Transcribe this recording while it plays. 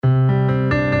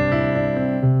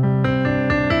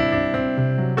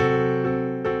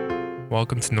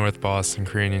Welcome to North Boston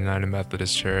Korean United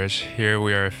Methodist Church. Here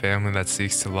we are a family that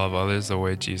seeks to love others the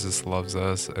way Jesus loves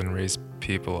us and raise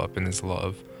people up in his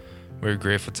love. We're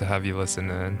grateful to have you listen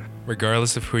in.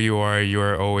 Regardless of who you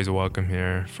are always welcome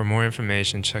here. For more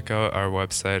information, check out our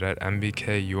website at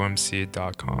mbkumc.com.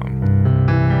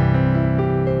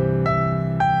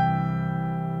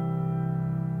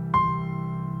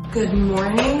 Good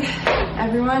morning,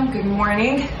 everyone. Good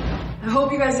morning. I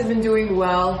hope you guys have been doing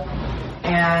well.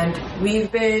 And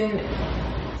we've been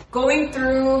going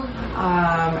through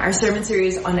our sermon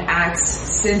series on Acts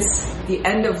since the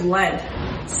end of Lent,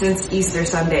 since Easter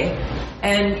Sunday.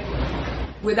 And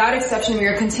without exception, we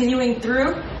are continuing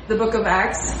through the book of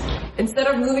Acts. Instead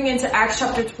of moving into Acts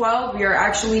chapter 12, we are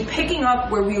actually picking up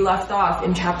where we left off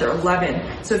in chapter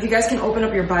 11. So if you guys can open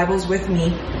up your Bibles with me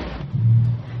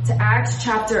to Acts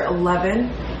chapter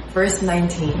 11, verse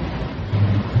 19.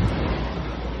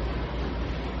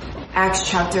 Acts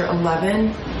chapter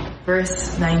 11,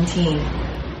 verse 19.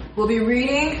 We'll be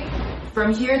reading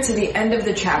from here to the end of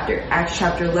the chapter. Acts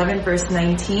chapter 11, verse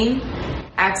 19.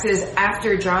 Acts is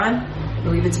after John. I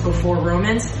believe it's before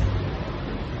Romans.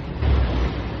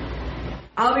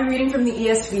 I'll be reading from the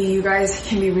ESV. You guys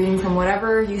can be reading from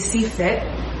whatever you see fit.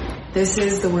 This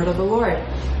is the word of the Lord.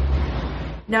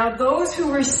 Now those who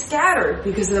were scattered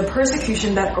because of the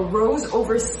persecution that arose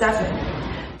over Stephen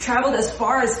traveled as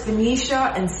far as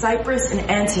Phoenicia and Cyprus and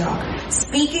Antioch,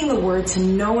 speaking the word to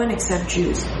no one except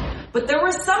Jews. But there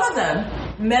were some of them,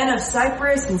 men of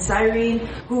Cyprus and Cyrene,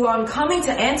 who on coming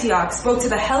to Antioch spoke to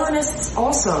the Hellenists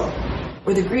also,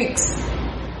 or the Greeks,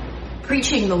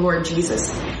 preaching the Lord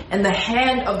Jesus. And the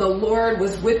hand of the Lord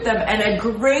was with them, and a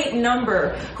great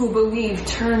number who believed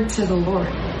turned to the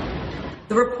Lord.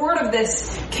 The report of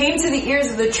this came to the ears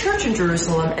of the church in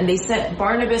Jerusalem, and they sent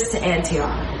Barnabas to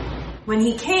Antioch. When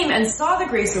he came and saw the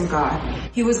grace of God,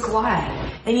 he was glad,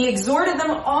 and he exhorted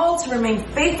them all to remain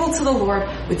faithful to the Lord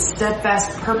with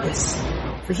steadfast purpose.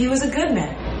 For he was a good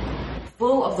man,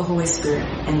 full of the Holy Spirit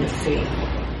and of faith.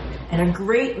 And a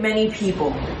great many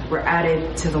people were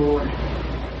added to the Lord.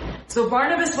 So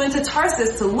Barnabas went to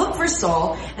Tarsus to look for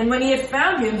Saul, and when he had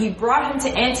found him, he brought him to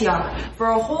Antioch. For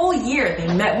a whole year they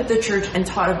met with the church and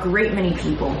taught a great many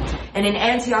people. And in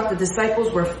Antioch the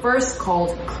disciples were first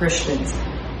called Christians.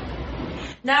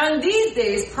 Now in these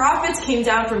days, prophets came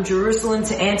down from Jerusalem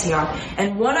to Antioch,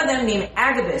 and one of them named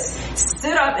Agabus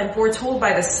stood up and foretold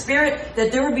by the Spirit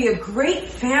that there would be a great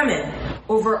famine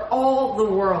over all the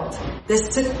world. This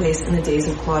took place in the days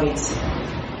of Claudius.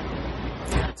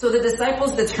 So the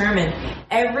disciples determined,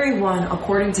 everyone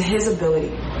according to his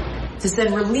ability, to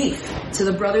send relief to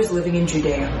the brothers living in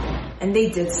Judea. And they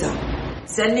did so,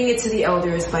 sending it to the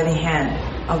elders by the hand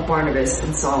of Barnabas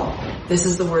and Saul. This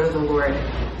is the word of the Lord.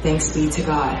 Thanks be to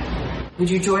God. Would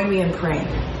you join me in praying?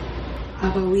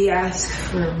 Abba, we ask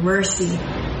for mercy.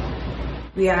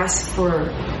 We ask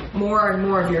for more and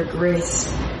more of your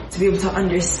grace to be able to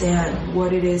understand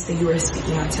what it is that you are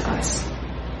speaking out to us.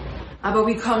 Abba,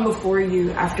 we come before you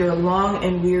after a long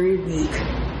and weary week.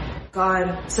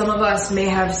 God, some of us may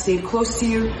have stayed close to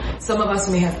you. Some of us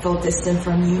may have felt distant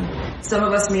from you. Some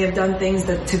of us may have done things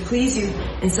to please you,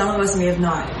 and some of us may have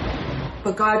not.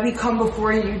 But God, we come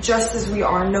before you just as we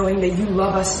are, knowing that you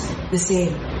love us the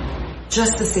same.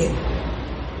 Just the same.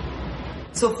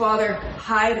 So Father,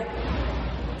 hide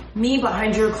me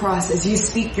behind your cross as you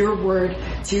speak your word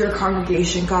to your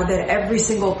congregation, God, that every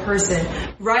single person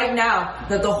right now,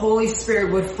 that the Holy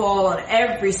Spirit would fall on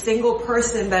every single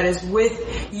person that is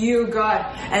with you, God,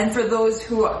 and for those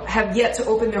who have yet to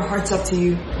open their hearts up to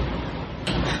you.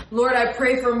 Lord, I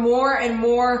pray for more and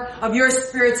more of your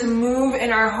Spirit to move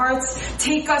in our hearts.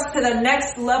 Take us to the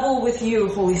next level with you,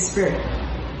 Holy Spirit.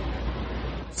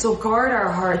 So guard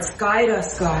our hearts. Guide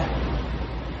us, God.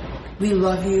 We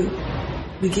love you.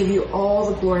 We give you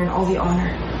all the glory and all the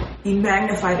honor. Be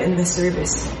magnified in this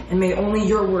service, and may only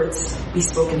your words be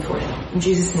spoken forth. In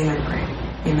Jesus' name I pray.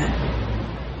 Amen.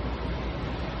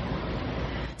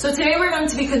 So today we're going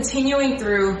to be continuing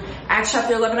through Acts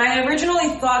chapter 11. I originally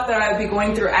thought that I would be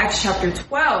going through Acts chapter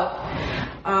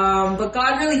 12, but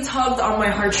God really tugged on my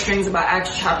heartstrings about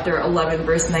Acts chapter 11,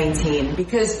 verse 19,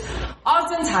 because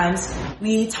oftentimes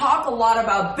we talk a lot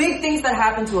about big things that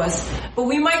happen to us, but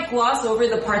we might gloss over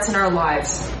the parts in our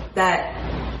lives that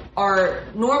are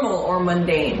normal or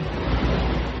mundane.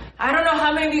 I don't know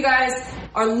how many of you guys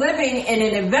are living in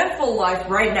an eventful life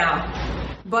right now.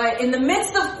 But in the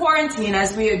midst of quarantine,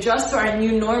 as we adjust to our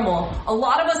new normal, a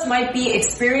lot of us might be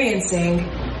experiencing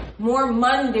more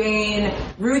mundane,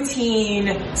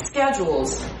 routine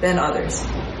schedules than other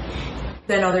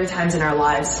times in our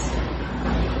lives.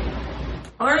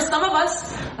 Or some of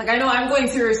us, like I know I'm going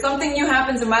through something new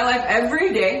happens in my life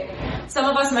every day. Some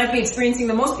of us might be experiencing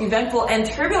the most eventful and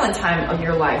turbulent time of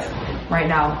your life right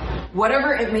now.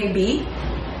 Whatever it may be,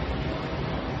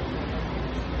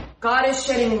 God is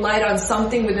shedding light on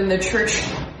something within the church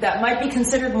that might be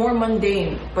considered more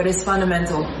mundane, but is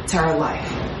fundamental to our life.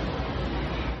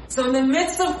 So in the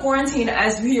midst of quarantine,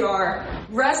 as we are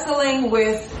wrestling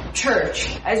with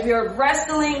church, as we are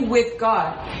wrestling with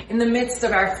God, in the midst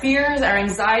of our fears, our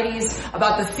anxieties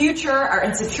about the future, our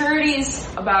insecurities,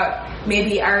 about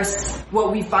maybe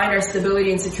what we find our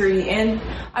stability and security in,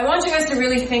 I want you guys to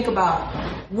really think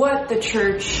about what the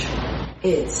church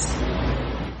is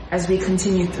as we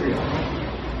continue through.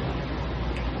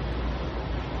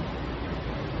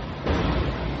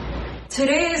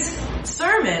 Today's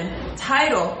sermon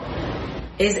title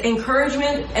is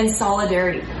Encouragement and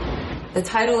Solidarity. The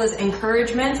title is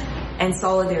Encouragement and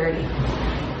Solidarity.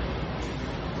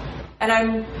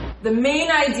 And the main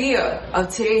idea of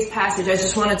today's passage, I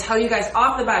just want to tell you guys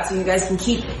off the bat so you guys can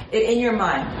keep it in your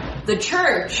mind. The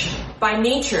church, by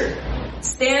nature,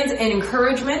 stands in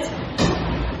encouragement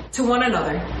to one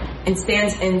another and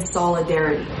stands in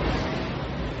solidarity.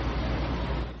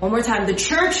 One more time. The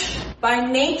church, by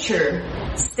nature,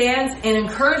 stands in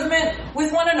encouragement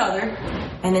with one another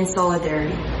and in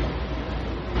solidarity.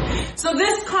 So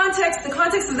the context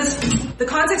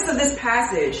of this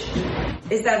passage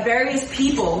is that various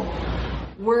people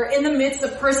were in the midst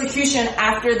of persecution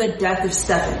after the death of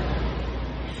Stephen.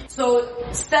 So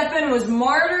Stephen was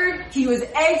martyred, he was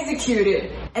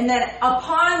executed, and then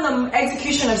upon the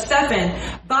execution of Stephen,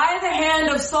 by the hand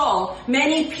of Saul,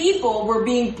 many people were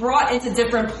being brought into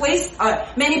different places,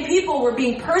 many people were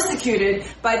being persecuted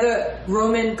by the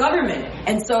Roman government.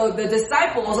 And so the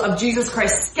disciples of Jesus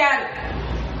Christ scattered.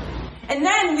 And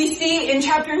then we see in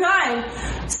chapter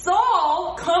 9,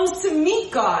 Saul comes to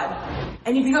meet God,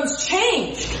 and he becomes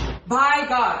changed by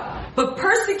God. But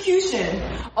persecution,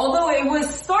 although it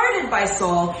was started by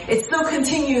Saul, it still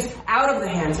continues out of the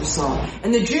hands of Saul.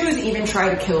 And the Jews even try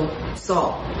to kill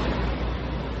Saul.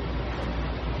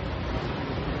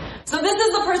 So this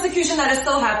is the persecution that is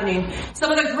still happening.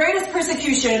 Some of the greatest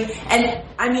persecution, and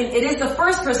I mean it is the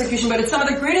first persecution, but it's some of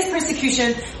the greatest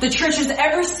persecution the church has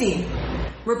ever seen.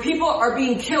 Where people are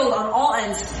being killed on all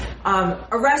ends,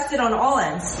 arrested on all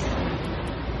ends.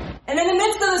 And in the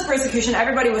midst of this persecution,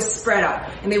 everybody was spread out,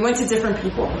 and they went to different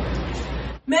people.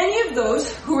 Many of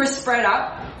those who were spread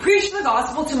out preached the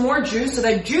gospel to more Jews so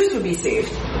that Jews would be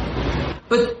saved.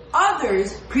 But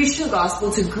others preached the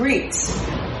gospel to Greeks.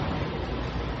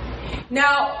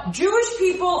 Now, Jewish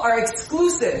people are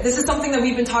exclusive. This is something that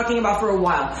we've been talking about for a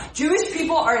while. Jewish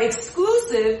people are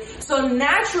exclusive, so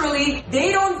naturally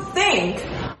they don't think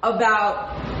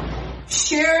about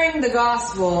sharing the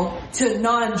gospel to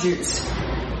non-Jews.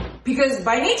 Because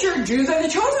by nature, Jews are the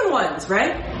chosen ones,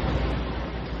 right?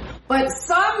 But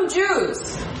some Jews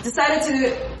decided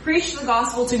to preach the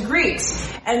gospel to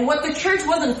Greeks. And what the church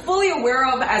wasn't fully aware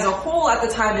of as a whole at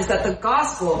the time is that the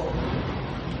gospel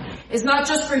is not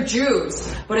just for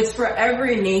Jews, but it's for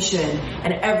every nation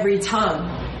and every tongue.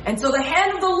 And so the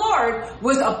hand of the Lord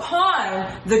was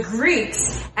upon the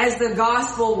Greeks as the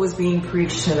gospel was being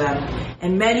preached to them.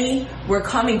 And many were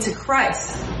coming to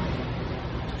Christ.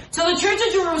 So the church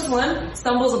of Jerusalem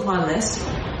stumbles upon this.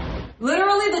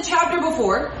 Literally the chapter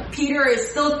before, he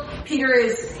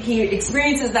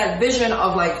experiences that vision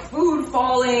of like food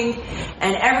falling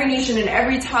and every nation and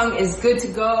every tongue is good to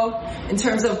go in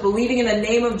terms of believing in the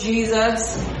name of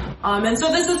Jesus. And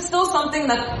so this is still something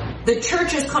that the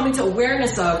church is coming to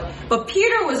awareness of, but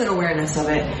Peter was in awareness of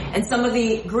it. And some of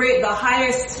the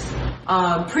highest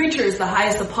preachers, the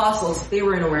highest apostles, they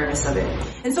were in awareness of it.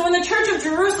 And so in the church of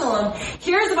Jerusalem,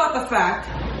 here's about the fact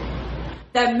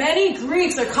that many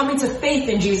Greeks are coming to faith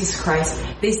in Jesus Christ.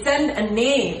 They send a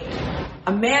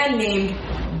man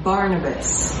named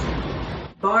Barnabas.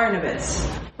 Barnabas.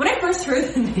 When I first heard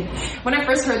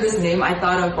this name, I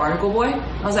thought of Barnacle Boy.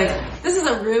 I was like, this is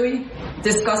a really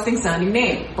disgusting sounding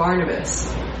name, Barnabas.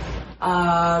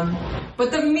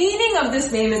 But the meaning of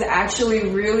this name is actually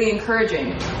really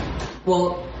encouraging.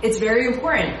 Well, it's very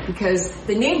important because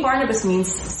the name Barnabas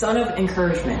means son of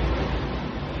encouragement.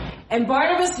 And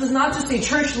Barnabas was not just a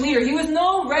church leader. He was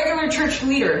no regular church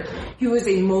leader. He was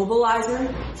a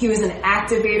mobilizer. He was an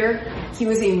activator. He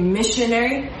was a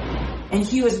missionary. And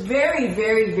he was very,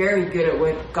 very, very good at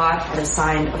what God had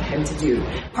assigned of him to do,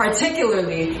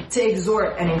 particularly to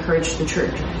exhort and encourage the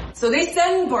church. So they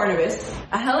send Barnabas,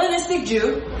 a Hellenistic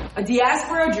Jew, a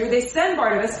diaspora Jew. They send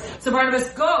Barnabas. So Barnabas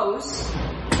goes.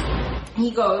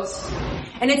 He goes.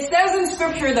 And it says in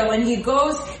scripture that when he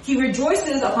goes, he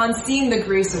rejoices upon seeing the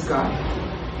grace of God.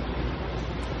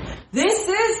 This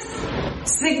is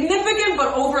significant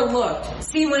but overlooked.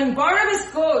 See, when Barnabas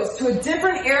goes to a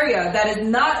different area that is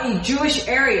not a Jewish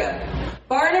area,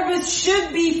 Barnabas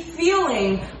should be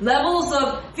feeling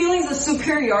feelings of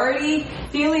superiority,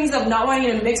 feelings of not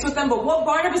wanting to mix with them. But what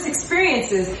Barnabas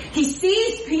experiences, he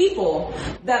sees people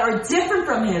that are different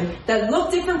from him, that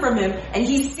look different from him, and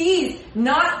he sees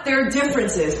not their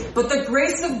differences, but the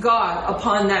grace of God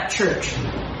upon that church.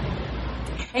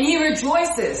 And he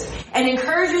rejoices and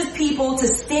encourages people to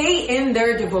stay in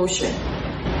their devotion.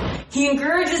 He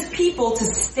encourages people to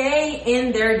stay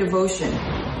in their devotion.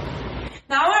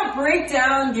 Now I want to break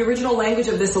down the original language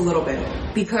of this a little bit,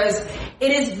 because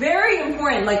it is very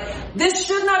important. This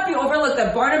should not be overlooked,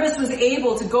 that Barnabas was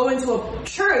able to go into a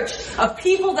church of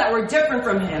people that were different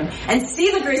from him and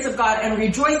see the grace of God and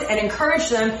rejoice and encourage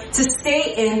them to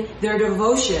stay in their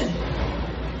devotion.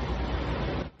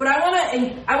 But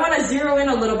I want to zero in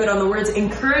a little bit on the words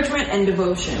encouragement and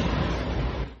devotion.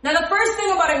 Now the first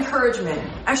thing about encouragement,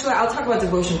 actually I'll talk about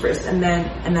devotion first and then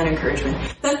encouragement.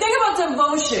 The thing about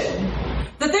devotion,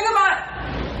 the thing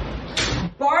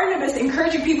about Barnabas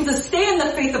encouraging people to stay in the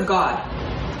faith of God,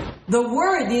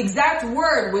 the exact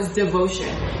word was devotion.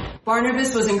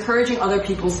 Barnabas was encouraging other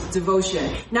people's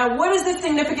devotion. Now what is the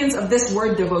significance of this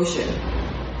word devotion?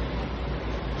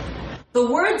 The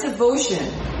word devotion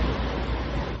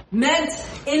meant,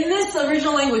 in this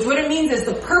original language, what it means is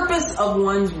the purpose of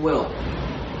one's will.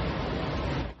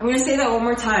 I'm going to say that one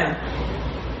more time.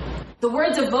 The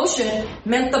word devotion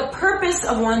meant the purpose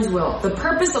of one's will. The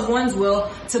purpose of one's will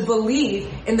to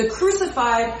believe in the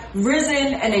crucified,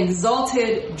 risen, and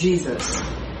exalted Jesus.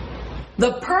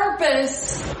 The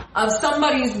purpose of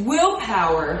somebody's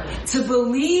willpower to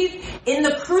believe in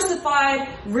the crucified,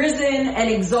 risen, and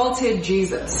exalted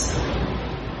Jesus.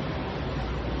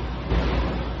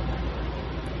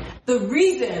 The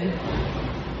reason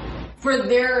for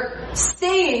their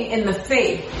staying in the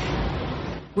faith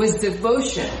was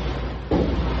devotion.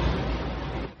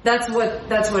 That's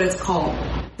what it's called.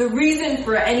 The reason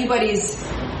for anybody's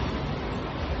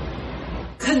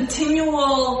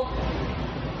continual,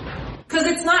 because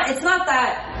it's not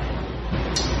that,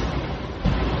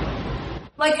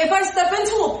 if I step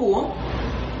into a pool,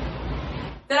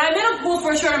 then I'm in a pool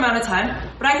for a short amount of time,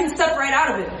 but I can step right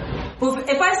out of it. But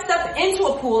if I step into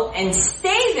a pool and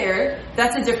stay there,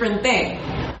 that's a different thing.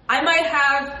 I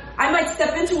might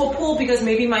step into a pool because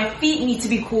maybe my feet need to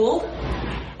be cooled,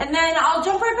 and then I'll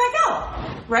jump right back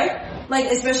out,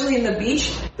 right? Especially in the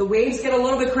beach, the waves get a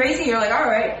little bit crazy, you're like,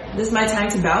 alright, this is my time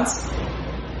to bounce.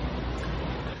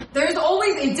 There's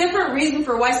always a different reason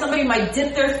for why somebody might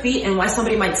dip their feet and why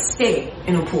somebody might stay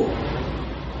in a pool.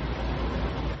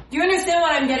 Do you understand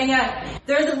what I'm getting at?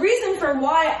 There's a reason for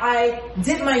why I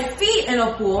dip my feet in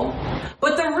a pool,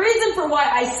 but the reason for why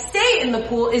I stay in the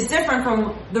pool is different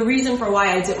from the reason for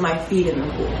why I dip my feet in the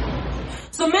pool.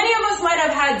 So many of us might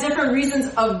have had different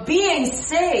reasons of being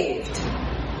saved,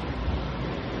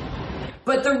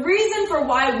 but the reason for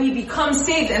why we become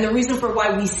saved and the reason for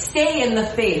why we stay in the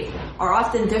faith are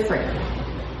often different.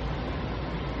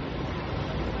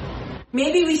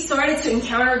 Maybe we started to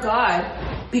encounter God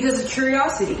because of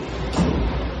curiosity.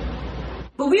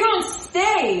 But we don't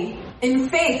stay in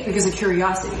faith because of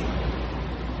curiosity.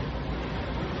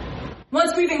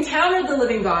 Once we've encountered the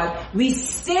living God, we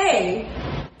stay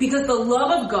because the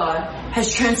love of God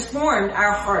has transformed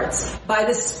our hearts by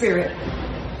the Spirit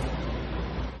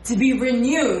to be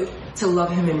renewed to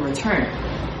love Him in return.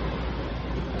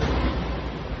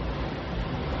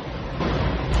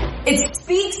 It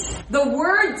speaks, the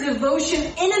word devotion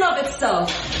in and of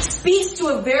itself speaks to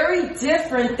a very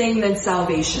different thing than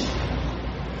salvation.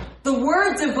 The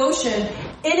word devotion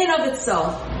in and of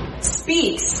itself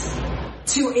speaks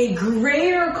to a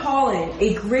greater calling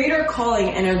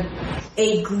and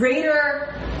a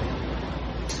greater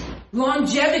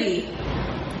longevity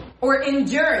or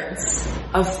endurance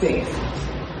of faith.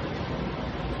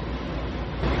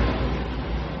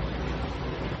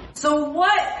 So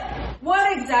what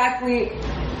exactly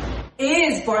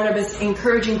is Barnabas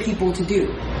encouraging people to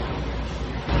do?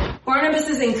 Barnabas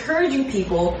is encouraging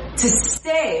people to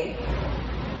stay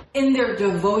in their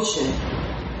devotion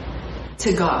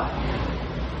to God.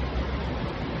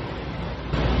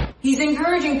 He's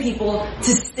encouraging people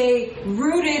to stay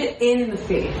rooted in the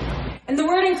faith. And the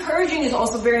word encouraging is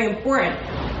also very important,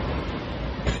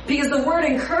 because the word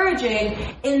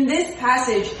encouraging in this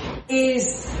passage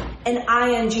is an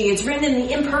ing. It's written in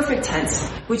the imperfect tense,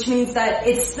 which means that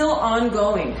it's still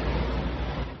ongoing.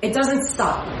 It doesn't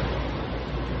stop.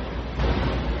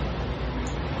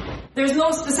 There's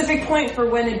no specific point for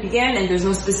when it began, and there's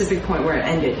no specific point where it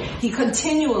ended.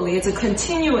 It's a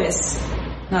continuous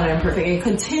not an imperfect, a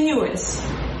continuous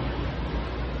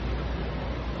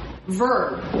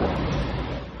verb,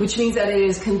 which means that it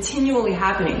is continually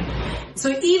happening. So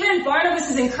even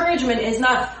Barnabas' encouragement is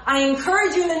not, I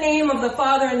encourage you in the name of the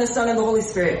Father and the Son and the Holy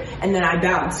Spirit, and then I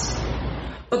bounce.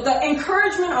 But the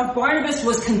encouragement of Barnabas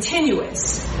was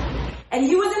continuous. And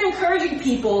he wasn't encouraging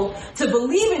people to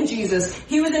believe in Jesus.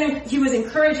 He was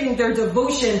encouraging their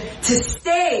devotion to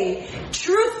stay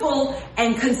truthful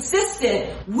and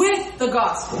consistent with the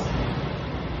gospel.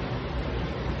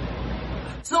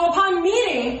 So upon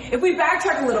meeting, if we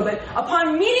backtrack a little bit,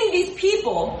 upon meeting these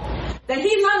people that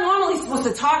he's not normally supposed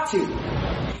to talk to,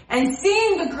 and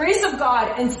seeing the grace of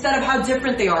God instead of how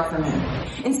different they are from him,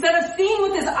 instead of seeing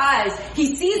with his eyes,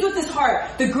 he sees with his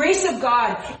heart the grace of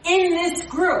God in this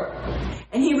group.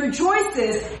 And he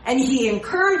rejoices and he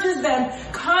encourages them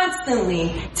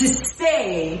constantly to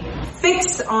stay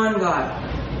fixed on God.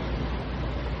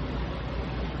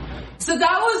 So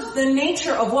that was the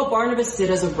nature of what Barnabas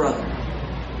did as a brother.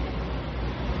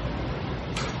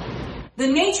 The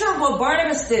nature of what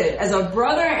Barnabas did as a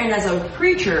brother and as a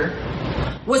preacher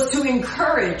was to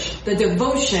encourage the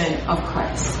devotion of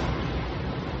Christ.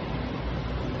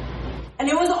 And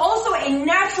it was also a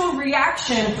natural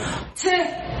reaction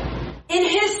in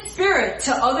his spirit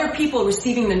to other people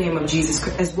receiving the name of Jesus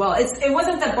as well. It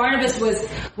wasn't that Barnabas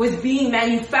was being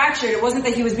manufactured. It wasn't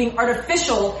that he was being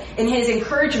artificial in his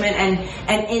encouragement and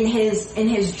in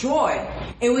his joy.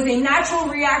 It was a natural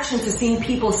reaction to seeing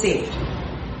people saved.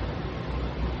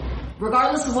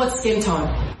 Regardless of what skin tone,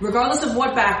 regardless of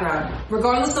what background,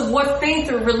 regardless of what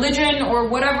faith or religion or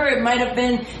whatever it might have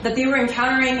been that they were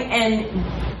encountering and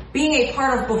being a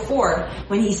part of before,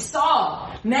 when he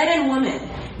saw men and women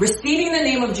receiving the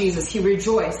name of Jesus, he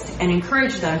rejoiced and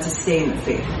encouraged them to stay in the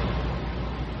faith.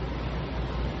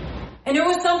 And it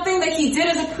was something that he did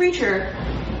as a preacher,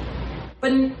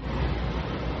 but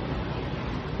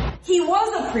he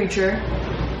was a preacher,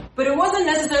 but it wasn't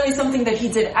necessarily something that he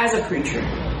did as a preacher.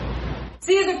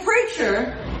 See, as a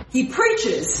preacher, he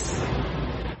preaches.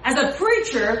 As a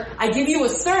preacher, I give you a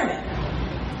sermon.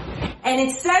 And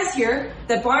it says here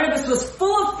that Barnabas was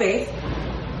full of faith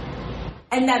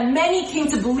and that many came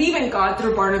to believe in God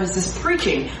through Barnabas'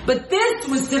 preaching. But this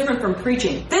was different from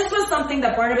preaching. This was something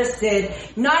that Barnabas did,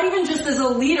 not even just as a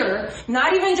leader,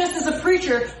 not even just as a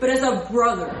preacher, but as a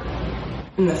brother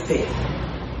in the faith.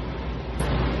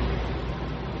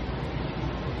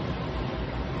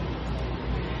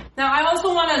 Now, I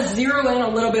also want to zero in a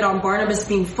little bit on Barnabas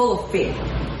being full of faith.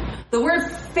 The word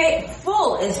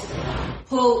full is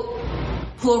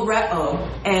plureo,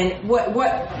 and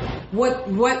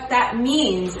what that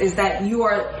means is that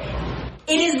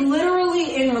it is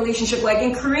literally in relationship. Like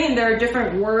in Korean, there are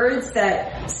different words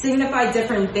that signify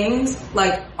different things.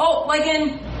 There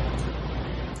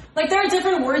are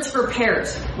different words for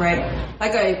pairs, right?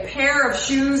 Like a pair of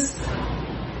shoes,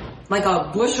 like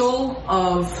a bushel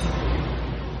of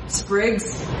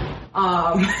sprigs,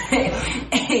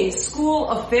 a school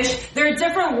of fish. There are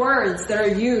different words that are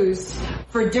used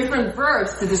for different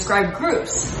verbs to describe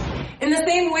groups. In the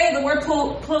same way, the word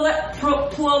plureo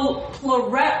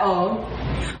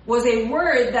was a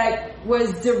word that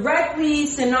was directly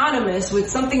synonymous with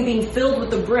something being filled with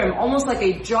the brim, almost like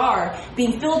a jar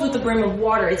being filled with the brim of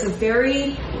water. It's a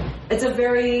very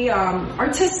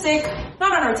artistic,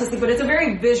 not unartistic, but it's a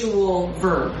very visual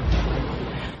verb.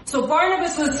 So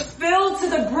Barnabas was filled to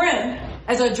the brim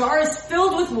as a jar is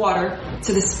filled with water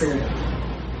to the Spirit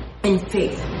in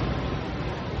faith.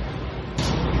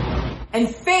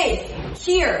 And faith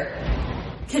here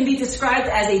can be described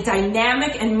as a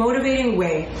dynamic and motivating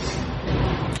way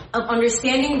of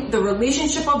understanding the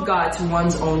relationship of God to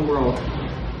one's own world.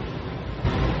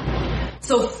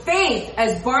 So faith,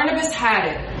 as Barnabas had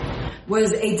it,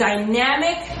 was a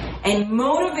dynamic and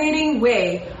motivating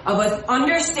way of us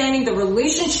understanding the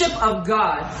relationship of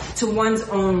God to one's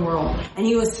own world. And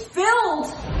he was filled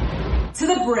to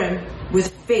the brim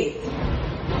with faith.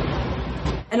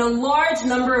 And a large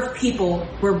number of people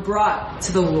were brought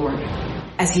to the Lord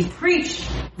as he preached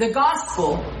the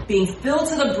gospel, being filled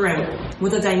to the brim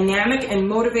with a dynamic and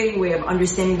motivating way of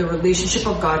understanding the relationship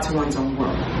of God to one's own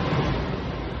world.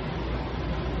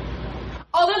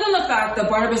 Other than the fact that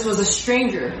Barnabas was a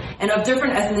stranger and of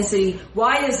different ethnicity,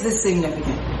 why is this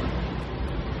significant?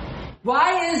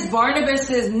 Why is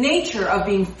Barnabas' nature of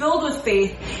being filled with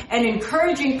faith and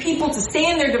encouraging people to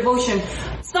stay in their devotion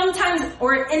sometimes,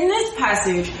 or in this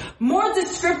passage, more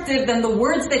descriptive than the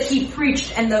words that he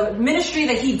preached and the ministry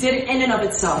that he did in and of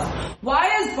itself?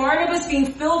 Why is Barnabas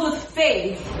being filled with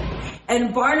faith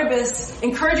and Barnabas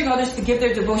encouraging others to give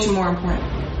their devotion more important?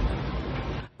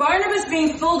 Barnabas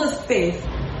being filled with faith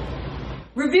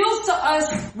reveals to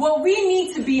us what we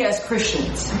need to be as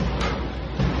Christians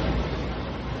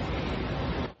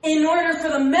in order for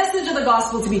the message of the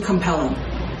gospel to be compelling.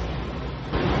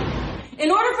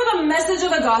 In order for the message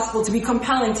of the gospel to be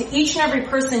compelling to each and every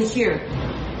person here,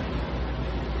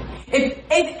 if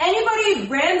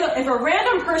a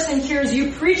random person hears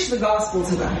you preach the gospel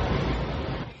to them,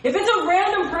 if it's a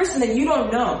random person that you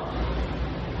don't know,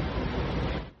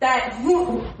 that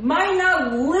who might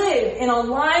not live in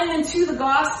alignment to the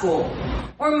gospel,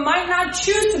 or might not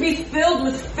choose to be filled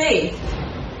with faith,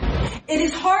 it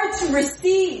is hard to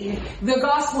receive the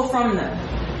gospel from them.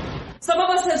 Some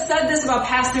of us have said this about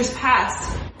pastors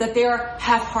past, that they are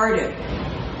half-hearted.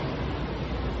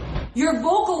 You're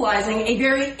vocalizing a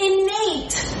very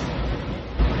innate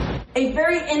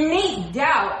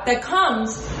doubt that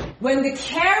comes when the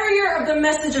carrier of the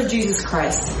message of Jesus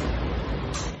Christ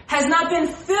has not been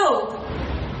filled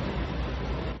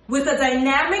with a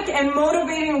dynamic and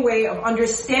motivating way of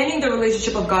understanding the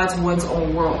relationship of God to one's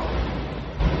own world.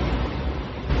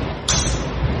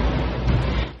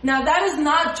 Now that is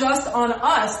not just on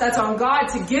us, that's on God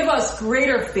to give us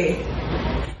greater faith.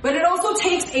 But it also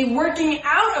takes a working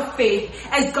out of faith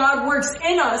as God works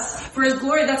in us for His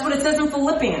glory. That's what it says in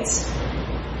Philippians.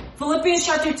 Philippians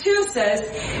chapter 2 says,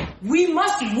 we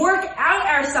must work out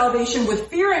our salvation with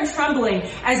fear and trembling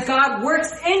as God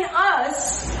works in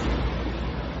us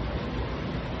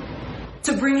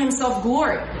to bring Himself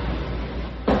glory.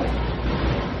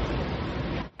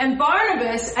 And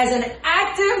Barnabas, as an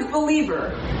active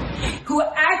believer who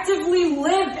actively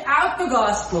lived out the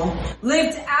gospel,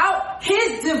 lived out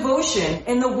his devotion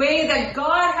in the way that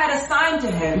God had assigned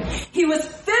to him, he was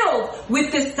filled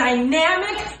with this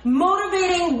dynamic,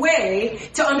 motivating way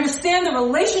to understand the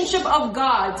relationship of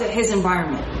God to his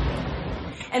environment.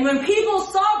 And when people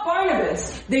saw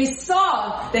Barnabas, they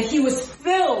saw that he was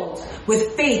filled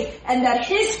with faith and that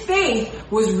his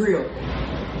faith was real.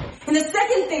 And the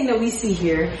second thing that we see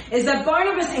here is that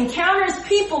Barnabas encounters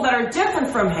people that are different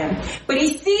from him, but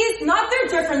he sees not their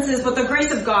differences, but the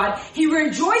grace of God. He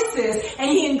rejoices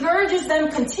and he encourages them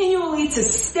continually to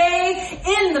stay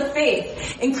in the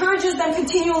faith, encourages them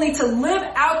continually to live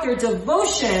out their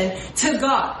devotion to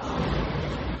God.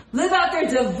 Live out their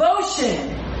devotion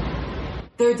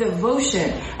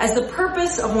as the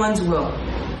purpose of one's will,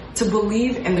 to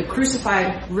believe in the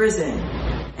crucified, risen,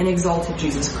 and exalted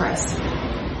Jesus Christ.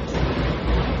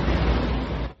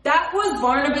 That was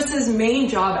Barnabas' main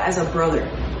job as a brother.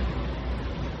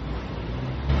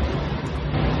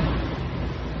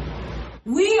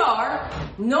 We are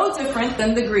no different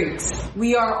than the Greeks.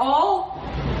 We are all,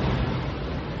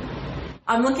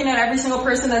 I'm looking at every single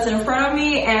person that's in front of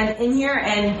me and in here,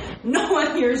 and no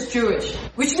one here is Jewish,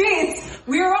 which means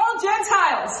we are all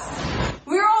Gentiles.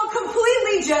 We are all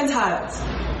completely Gentiles.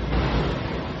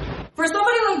 For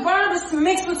somebody like Barnabas to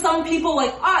mix with some people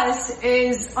like us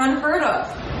is unheard of.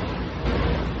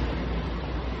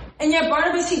 And yet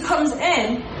Barnabas, he comes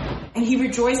in and he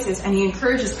rejoices and he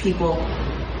encourages people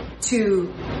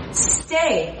to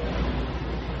stay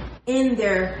in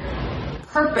their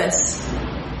purpose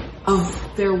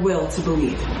of their will to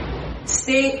believe.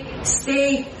 Stay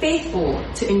faithful,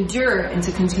 to endure and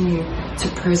to continue to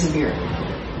persevere.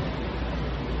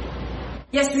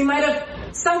 Yes, we might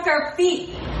have sunk our feet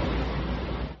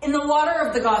in the water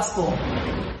of the gospel.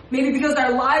 Maybe because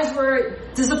our lives were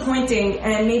disappointing,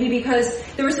 and maybe because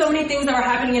there were so many things that were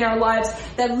happening in our lives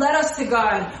that led us to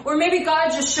God. Or maybe God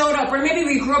just showed up, or maybe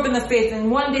we grew up in the faith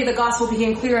and one day the gospel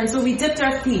became clear and so we dipped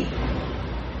our feet.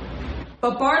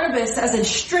 But Barnabas, as a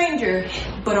stranger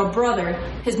but a brother,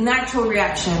 his natural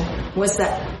reaction was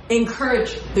to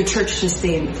encourage the church to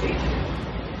stay in the faith.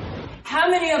 How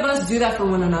many of us do that for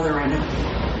one another right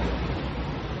now?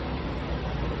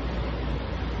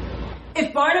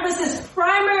 If Barnabas'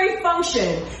 primary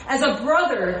function as a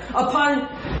brother upon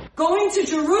going to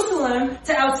Jerusalem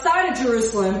to outside of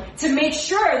Jerusalem to make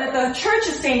sure that the church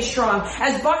is staying strong,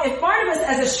 if Barnabas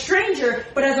as a stranger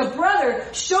but as a brother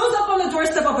shows up on the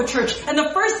doorstep of a church and the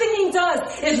first thing he does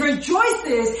is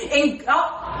rejoices in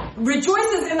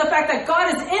the fact that God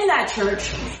is in that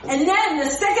church, and then the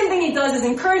second thing he does is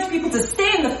encourage people to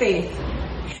stay in the faith.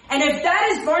 And if that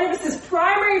is Barnabas'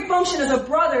 primary function as a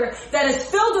brother that is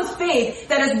filled with faith,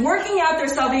 that is working out their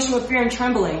salvation with fear and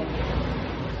trembling,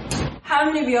 how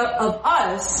many of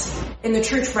us in the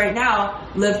church right now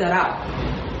live that out?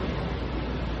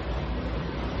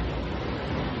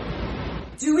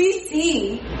 Do we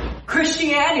see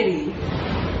Christianity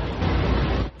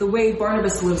the way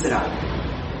Barnabas lives it out?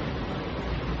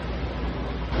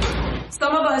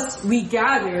 Some of us, we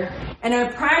gather, and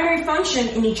our primary function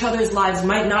in each other's lives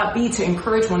might not be to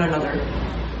encourage one another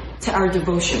to our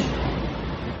devotion.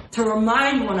 to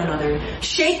remind one another,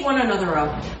 shake one another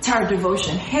up to our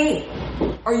devotion. Hey,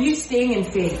 are you staying in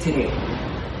faith today?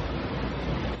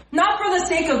 Not for the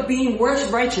sake of being works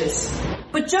righteous,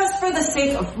 but just for the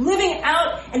sake of living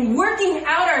out and working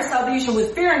out our salvation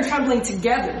with fear and trembling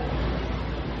together.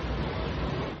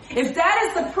 If that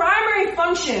is the primary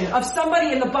function of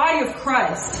somebody in the body of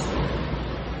Christ,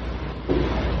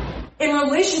 in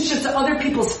relationship to other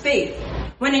people's faith,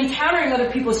 when encountering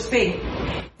other people's faith,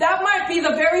 that might be the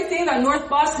very thing that North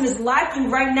Boston is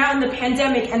lacking right now in the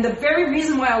pandemic, and the very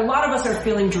reason why a lot of us are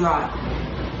feeling dry.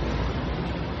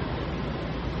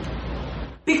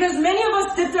 Because many of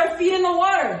us dipped our feet in the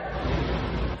water.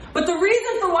 But the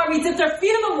reason for why we dipped our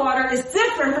feet in the water is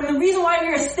different from the reason why we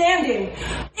are standing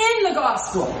in the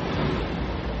gospel.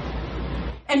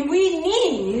 And we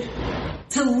need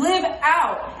to live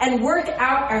out and work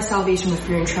out our salvation with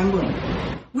fear and trembling.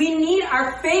 We need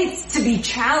our faith to be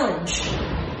challenged.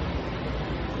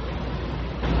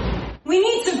 We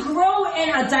need to grow in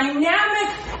a dynamic,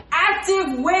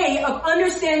 active way of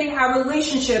understanding our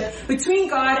relationship between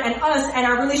God and us, and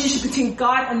our relationship between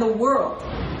God and the world.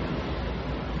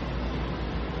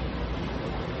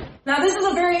 Now, this is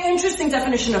a very interesting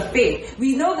definition of faith.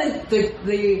 We know that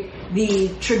the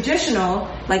traditional,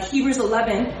 like Hebrews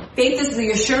 11, faith is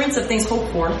the assurance of things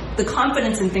hoped for, the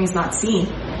confidence in things not seen.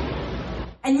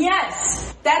 And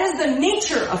yes, that is the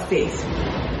nature of faith.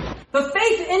 But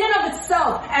faith in and of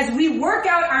itself, as we work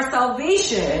out our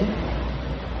salvation,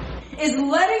 is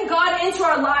letting God into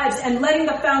our lives and letting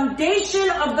the foundation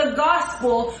of the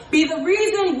gospel be the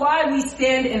reason why we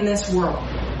stand in this world.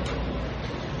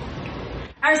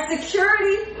 Our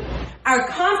security, our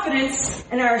confidence,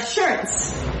 and our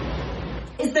assurance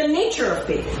is the nature of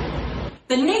faith.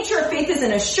 The nature of faith is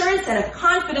an assurance and a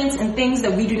confidence in things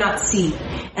that we do not see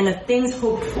and of things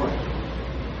hoped for.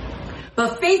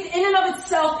 But faith in and of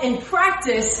itself in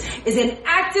practice is an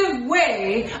active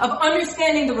way of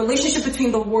understanding the relationship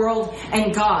between the world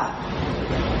and God.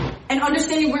 And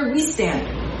understanding where we stand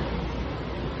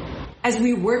as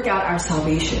we work out our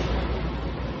salvation.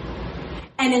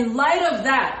 And in light of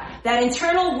that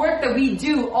internal work that we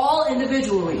do all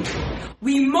individually,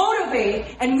 we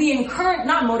motivate and we encourage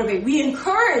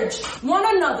one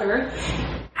another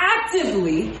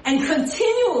actively and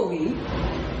continually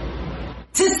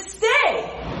to stay.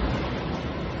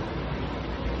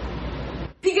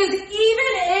 Because even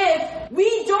if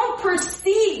we don't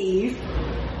perceive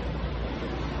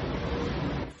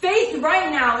faith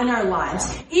right now in our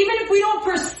lives, even if we don't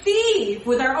perceive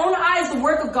with our own eyes the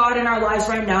work of God in our lives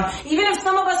right now, even if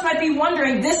some of us might be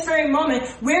wondering this very moment,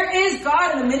 where is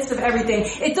God in the midst of everything?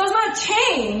 It does not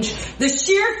change the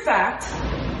sheer fact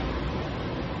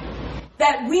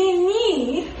that we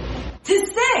need to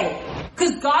stay.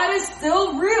 Because God is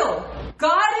still real.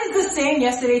 God is the same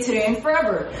yesterday, today, and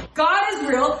forever. God is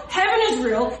real. Heaven is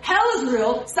real. Hell is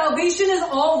real. Salvation is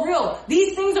all real.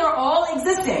 These things are all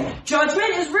existing.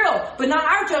 Judgment is real, but not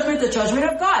our judgment, the judgment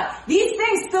of God. These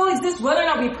things still exist whether or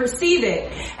not we perceive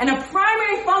it. And a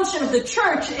primary function of the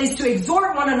church is to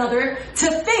exhort one another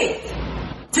to faith.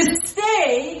 To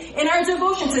stay in our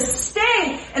devotion. To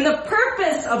stay in the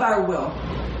purpose of our will.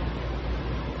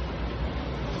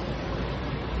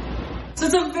 So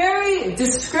it's a very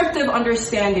descriptive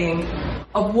understanding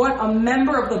of what a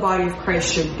member of the body of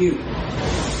Christ should do.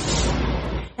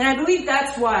 And I believe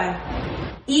that's why,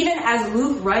 even as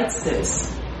Luke writes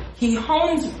this, he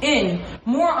hones in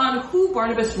more on who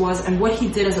Barnabas was and what he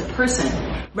did as a person,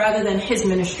 rather than his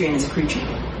ministry and his preaching.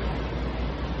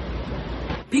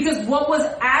 Because what was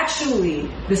actually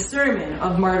the sermon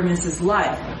of Barnabas'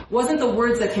 life wasn't the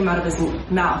words that came out of his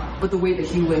mouth, but the way that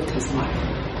he lived his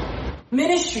life.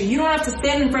 Ministry, you don't have to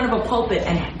stand in front of a pulpit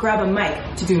and grab a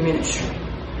mic to do ministry.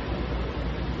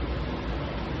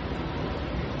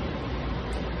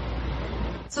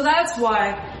 So that's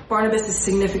why Barnabas is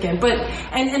significant.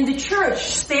 And the church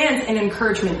stands in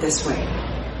encouragement this way.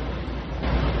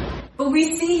 But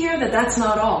we see here that that's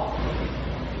not all.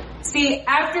 See,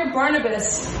 after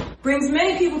Barnabas brings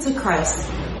many people to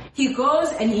Christ, he goes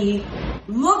and he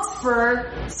looks for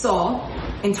Saul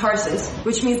in Tarsus,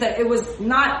 which means that it was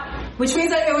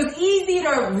easy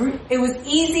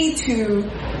to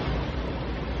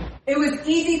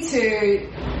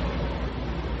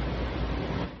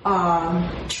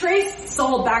trace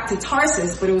Saul back to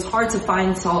Tarsus, but it was hard to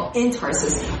find Saul in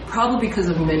Tarsus, probably because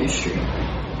of ministry.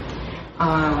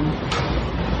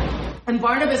 And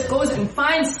Barnabas goes and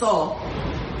finds Saul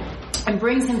and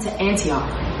brings him to Antioch.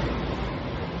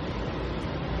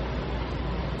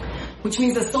 Which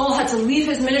means that Saul had to leave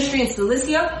his ministry in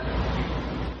Cilicia,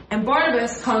 and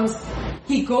Barnabas comes,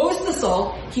 he goes to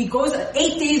Saul. He goes an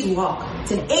 8 days walk.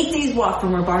 It's an 8 days walk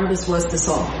from where Barnabas was to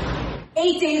Saul.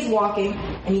 8 days walking,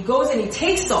 and he goes and he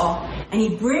takes Saul, and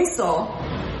he brings Saul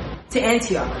to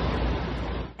Antioch.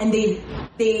 And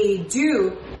they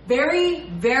do very,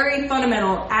 very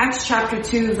fundamental Acts chapter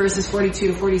 2 verses 42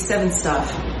 to 47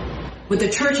 stuff with the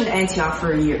church in Antioch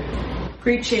for a year.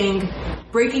 Preaching,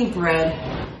 breaking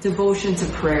bread, devotion to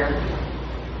prayer.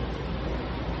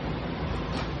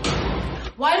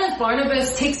 Why does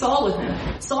Barnabas take Saul with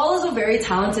him? Saul is a very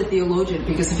talented theologian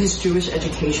because of his Jewish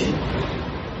education.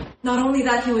 Not only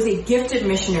that, he was a gifted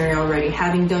missionary already,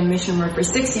 having done mission work for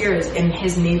 6 years in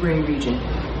his neighboring region.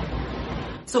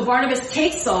 So Barnabas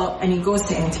takes Saul and he goes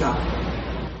to Antioch.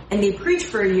 And they preach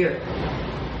for a year.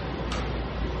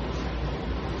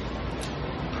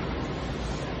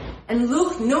 And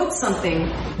Luke notes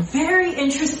something very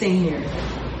interesting here.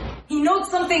 He notes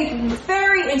something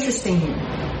very interesting here.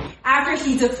 After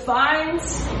he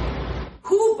defines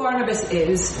who Barnabas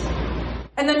is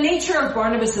and the nature of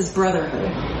Barnabas'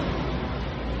 brotherhood,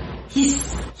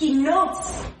 he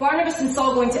notes Barnabas and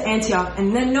Saul going to Antioch,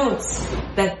 and then notes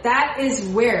that that is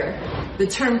where the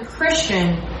term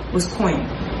Christian was coined.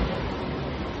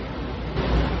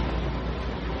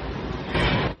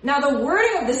 Now the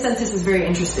wording of this sentence is very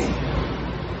interesting.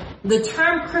 The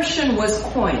term Christian was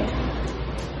coined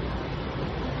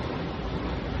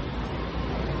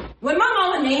when my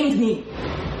mama named me.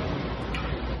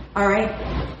 Alright?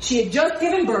 She had just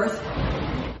given birth,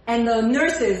 and the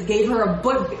nurses gave her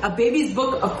a baby's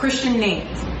book of Christian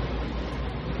names.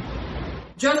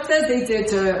 Just as they did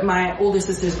to my older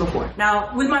sisters before.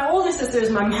 Now, with my older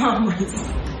sisters, my mom was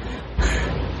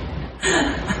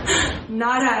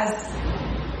not as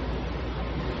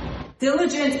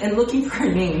diligent in looking for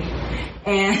a name.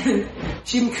 And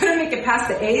she couldn't make it past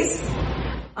the A's.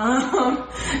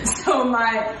 So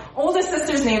my older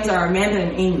sisters' names are Amanda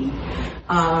and Amy.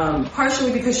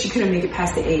 Partially because she couldn't make it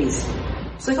past the A's.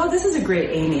 She's like, oh, this is a great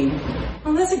A name.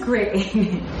 Oh, that's a great A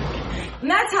name. And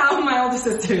that's how my older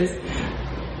sisters,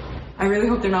 I really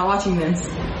hope they're not watching this.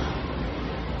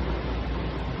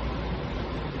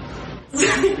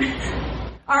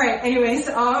 Alright, anyways,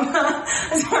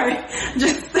 sorry,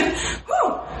 just,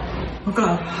 whew. Oh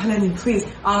God, let me please.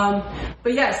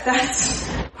 But yes, that's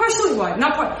partially why.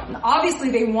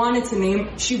 Obviously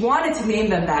she wanted to name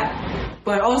them that,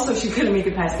 but also she couldn't make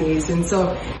it past the A's, and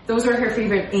so those were her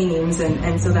favorite A names,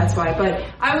 and so that's why. But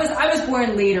I was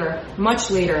born later, much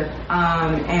later,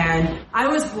 and I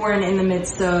was born in the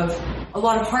midst of a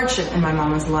lot of hardship in my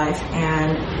mama's life,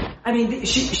 and I mean,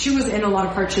 she was in a lot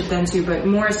of hardship then too, but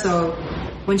more so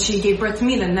when she gave birth to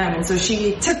me than them, and so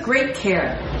she took great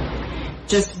care.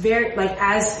 Just very, like,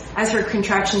 as her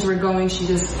contractions were going, she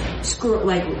just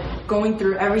going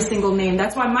through every single name.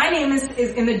 That's why my name is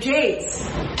in the J's.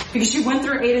 Because she went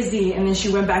through A to Z, and then she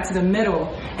went back to the middle,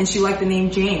 and she liked the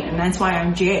name Jane, and that's why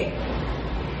I'm J.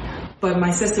 But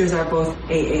my sisters are both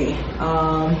AA.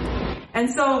 And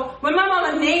so, when my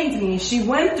mama named me, she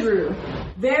went through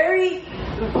very,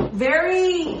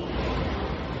 very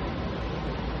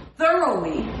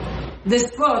thoroughly this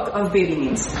book of baby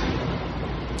names.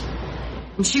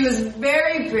 And she was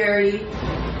very, very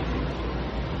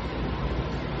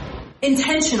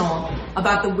intentional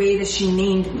about the way that she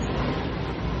named me.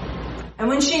 And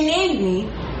when she named me,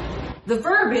 the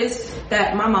verb is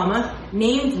that my mama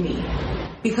named me.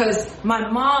 Because my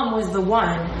mom was the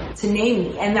one to name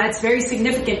me. And that's very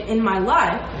significant in my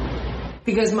life.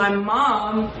 Because my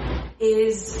mom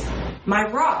is my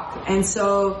rock. And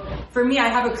so for me, I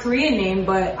have a Korean name,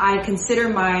 but I consider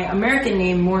my American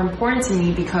name more important to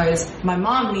me because my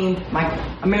mom named my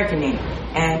American name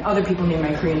and other people named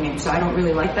my Korean name. So I don't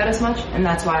really like that as much, and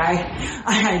that's why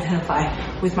I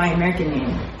identify with my American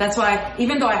name. That's why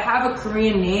even though I have a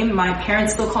Korean name, my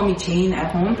parents still call me Jane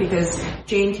at home because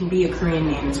Jane can be a Korean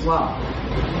name as well.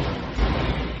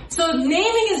 So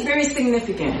naming is very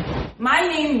significant. My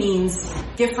name means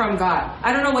gift from God.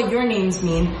 I don't know what your names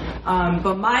mean,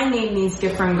 but my name means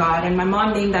gift from God. And my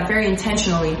mom named that very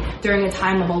intentionally during a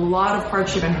time of a lot of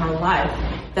hardship in her life,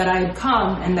 that I had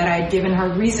come and that I had given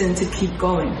her reason to keep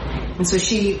going. And so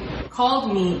she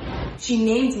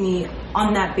named me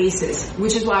on that basis,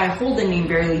 which is why I hold the name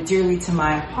very dearly to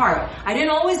my heart. I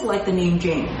didn't always like the name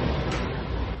Jane.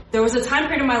 There was a time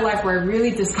period in my life where I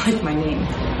really disliked my name.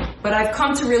 But I've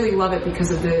come to really love it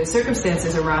because of the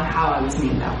circumstances around how I was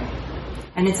named that way.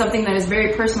 And it's something that is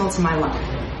very personal to my life.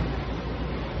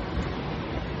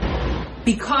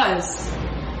 Because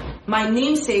my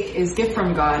namesake is gift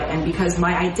from God, and because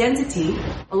my identity,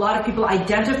 a lot of people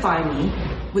identify me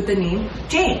with the name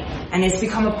Jane. And it's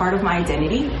become a part of my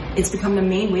identity. It's become the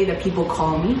main way that people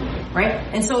call me, right?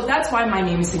 And so that's why my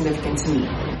name is significant to me.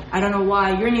 I don't know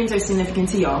why your names are significant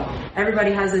to y'all.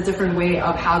 Everybody has a different way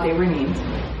of how they were named.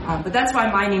 But that's why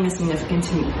my name is significant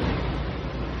to me.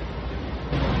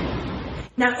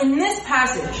 Now, in this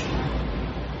passage,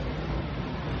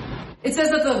 it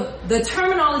says that the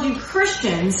terminology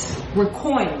Christians were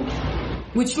coined,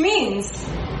 which means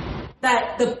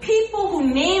that the people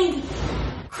who named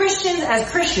Christians as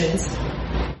Christians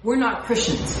were not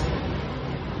Christians.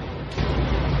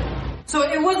 So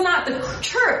it was not the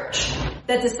church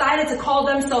that decided to call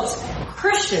themselves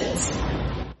Christians,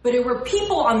 but it were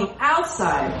people on the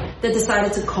outside that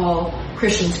decided to call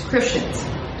Christians Christians.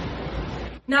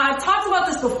 Now, I've talked about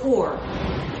this before,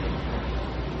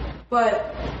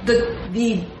 but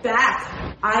the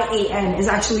back, I-A-N, is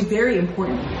actually very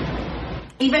important,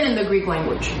 even in the Greek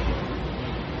language.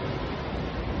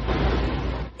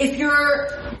 If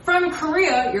you're from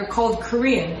Korea, you're called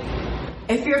Korean.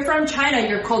 If you're from China,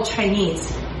 you're called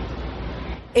Chinese.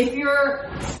 If you're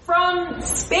from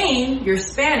Spain, you're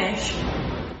Spanish.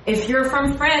 If you're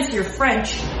from France, you're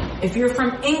French. If you're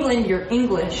from England, you're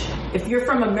English. If you're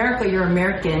from America, you're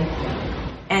American.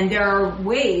 And there are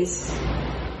ways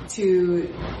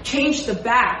to change the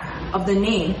back of the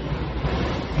name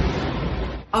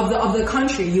of the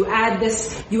country. You add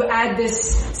this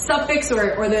suffix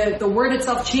or the word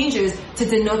itself changes to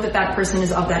denote that person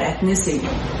is of that ethnicity.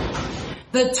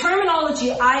 The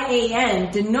terminology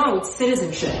I-A-N denotes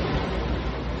citizenship.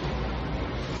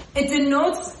 It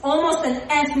denotes almost an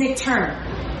ethnic term.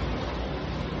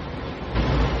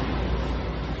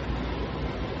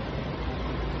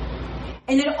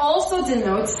 And it also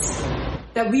denotes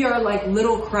that we are like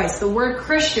little Christ. The word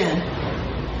Christian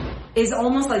is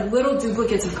almost like little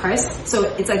duplicates of Christ. So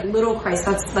it's like little Christ.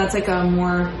 That's like a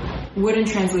more wooden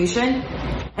translation.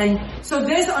 And so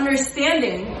this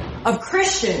understanding of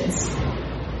Christians,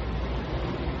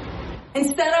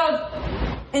 instead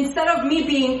of me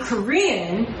being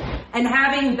Korean and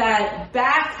having that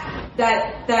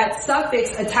that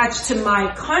suffix attached to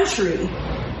my country,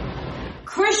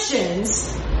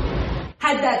 Christians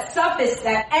had that suffix,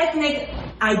 that ethnic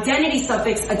identity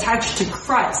suffix attached to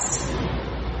Christ.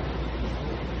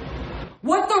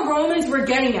 What the Romans were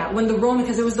getting at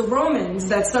because it was the Romans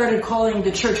that started calling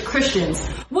the church Christians.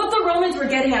 What the Romans were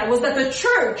getting at was that the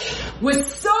church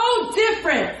was so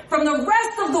different from the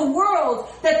rest of the world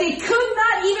that they could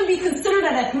not even be considered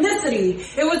an ethnicity.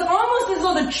 It was almost as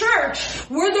though the church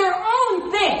were their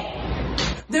own thing.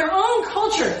 Their own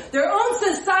culture, their own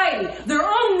society, their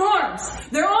own norms,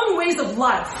 their own ways of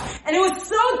life. And it was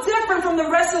so different from the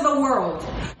rest of the world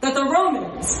that the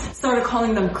Romans started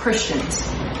calling them Christians,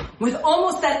 with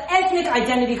almost that ethnic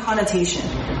identity connotation.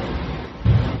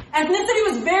 Ethnicity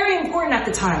was very important at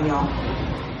the time, y'all.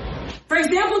 For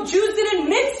example, Jews didn't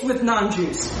mix with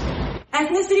non-Jews.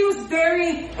 Ethnicity was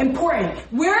very important.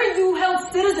 Where you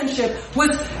held citizenship was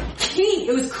key.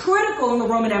 It was critical in the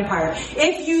Roman Empire.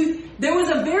 There was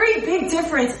a very big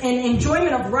difference in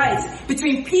enjoyment of rights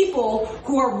between people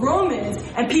who are Romans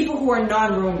and people who are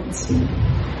non-Romans.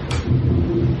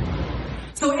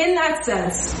 So in that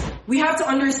sense, we have to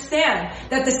understand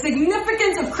that the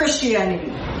significance of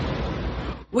Christianity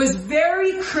was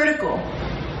very critical.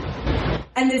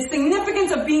 And the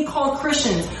significance of being called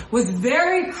Christians was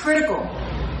very critical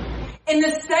in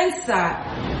the sense that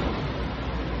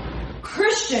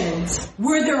Christians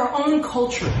were their own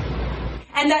culture.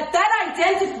 And that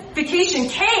identification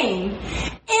came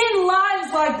in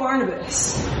lives like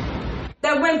Barnabas.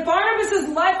 That when Barnabas'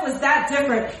 life was that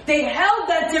different, they held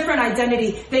that different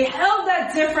identity. They held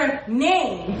that different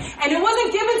name. And it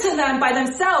wasn't given to them by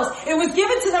themselves. It was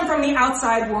given to them from the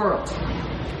outside world.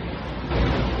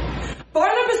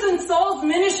 Barnabas and Saul's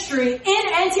ministry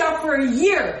in Antioch for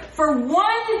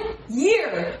 1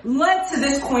 year, led to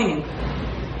this coining.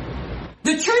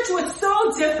 The church was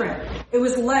so different, it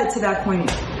was led to that coining.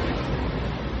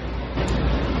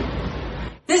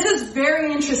 This is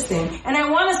very interesting, and I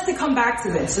want us to come back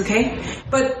to this, okay?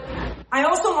 But I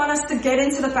also want us to get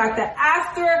into the fact that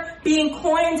after being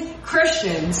coined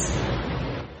Christians,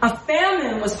 a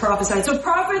famine was prophesied. So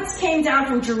prophets came down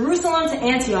from Jerusalem to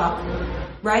Antioch,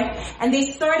 right? And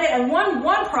they started, and one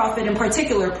prophet in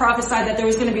particular prophesied that there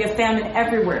was going to be a famine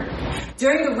everywhere.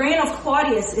 During the reign of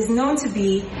Claudius is known to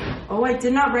be, I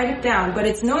did not write it down, but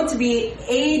it's known to be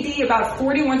AD about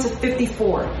 41 to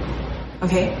 54.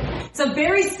 Okay? It's a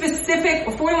very specific,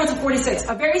 41 to 46,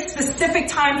 a very specific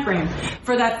time frame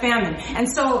for that famine. And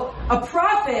so a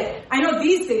prophet, I know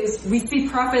these days we see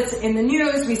prophets in the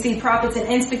news, we see prophets in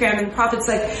Instagram, and prophets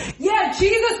like, yeah,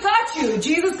 Jesus got you.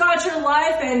 Jesus got your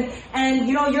life, and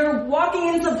you know, you're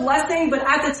walking into blessing. But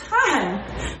at the time,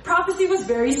 prophecy was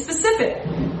very specific.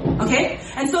 Okay?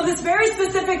 And so this very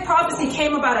specific prophecy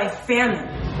came about a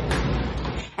famine.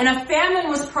 And a famine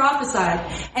was prophesied.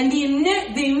 And the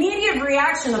immediate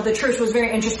reaction of the church was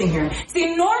very interesting here.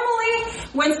 See, normally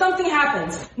when something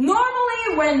happens,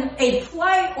 normally when a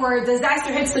plight or a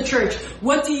disaster hits the church,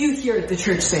 what do you hear the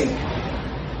church say?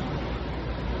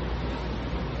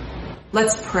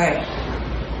 Let's pray.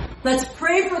 Let's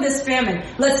pray for this famine.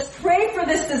 Let's pray for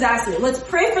this disaster. Let's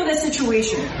pray for this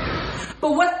situation.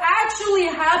 But what actually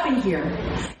happened here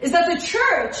is that the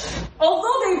church,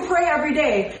 although they pray every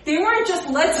day, they weren't just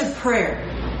led to prayer.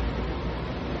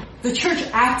 The church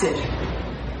acted.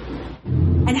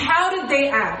 And how did they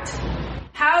act?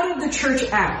 How did the church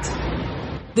act?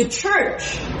 The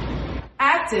church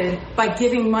acted by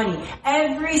giving money.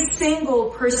 Every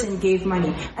single person gave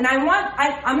money. And I'm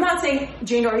not saying,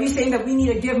 Jane, are you saying that we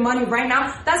need to give money right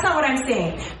now? That's not what I'm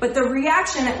saying. But the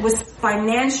reaction was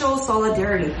financial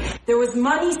solidarity. There was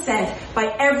money sent by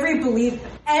every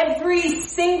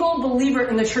single believer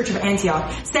in the church of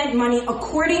Antioch sent money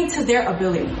according to their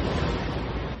ability.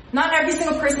 Not every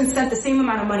single person sent the same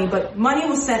amount of money, but money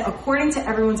was sent according to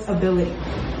everyone's ability.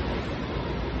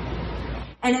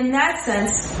 And in that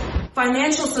sense,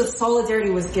 financial solidarity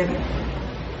was given.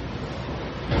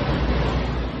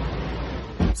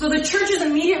 So the church's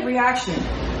immediate reaction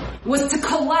was to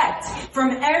collect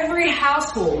from every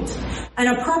household an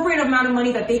appropriate amount of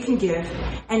money that they can give,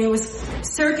 and it was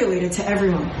circulated to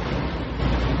everyone.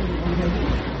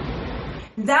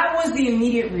 That was the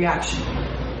immediate reaction.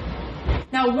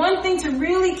 Now, one thing to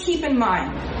really keep in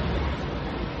mind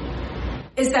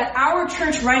is that our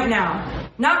church right now,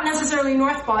 not necessarily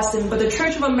North Boston, but the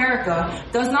Church of America,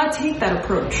 does not take that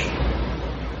approach.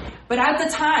 But at the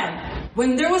time,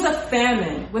 when there was a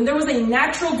famine, when there was a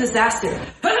natural disaster,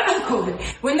 COVID,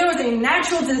 when there was a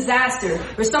natural disaster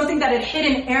or something that had hit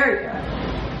an area,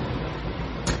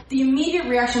 the immediate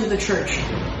reaction of the church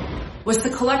was to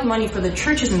collect money for the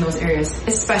churches in those areas,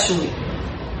 especially.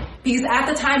 Because at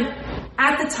the time,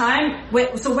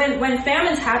 when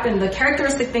famines happen, the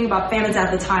characteristic thing about famines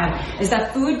at the time is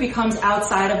that food becomes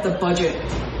outside of the budget.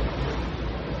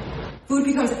 Food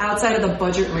becomes outside of the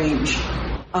budget range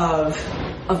of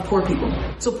poor people.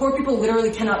 So poor people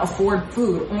literally cannot afford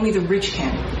food, only the rich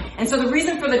can. And so the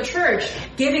reason for the church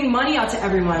giving money out to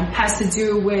everyone has to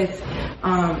do with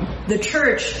the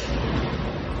church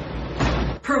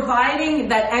providing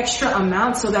that extra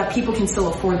amount so that people can still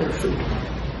afford their food.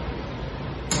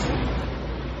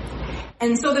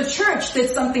 And so the church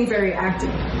did something very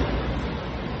active.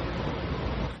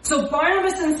 So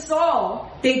Barnabas and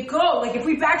Saul, they go, like if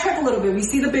we backtrack a little bit, we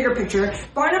see the bigger picture.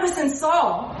 Barnabas and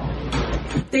Saul,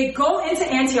 they go into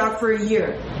Antioch for a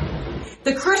year.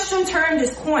 The Christian term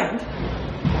is coined,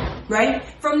 right?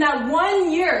 From that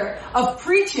 1 year of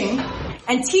preaching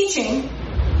and teaching,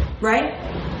 right?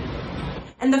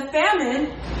 And the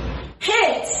famine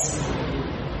hits.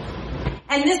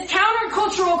 And this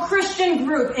countercultural Christian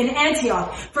group in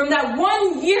Antioch, from that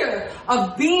 1 year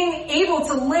of being able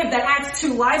to live that Acts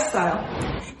 2 lifestyle,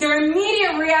 their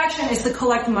immediate reaction is to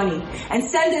collect money and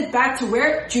send it back to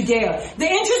where? Judea. The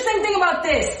interesting thing about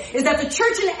this is that the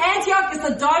church in Antioch is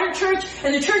the daughter church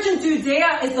and the church in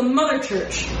Judea is the mother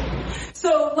church.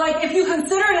 So, like, if you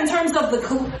consider it in terms of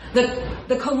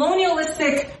the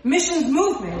colonialistic missions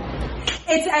movement,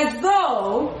 it's as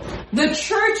though the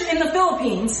church in the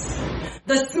Philippines,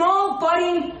 the small,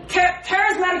 budding,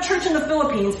 charismatic church in the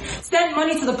Philippines, sent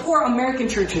money to the poor American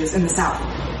churches in the South.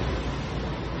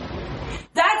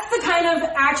 That's the kind of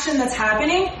action that's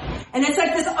happening, and it's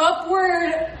like this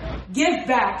upward give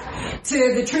back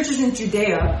to the churches in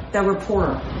Judea that were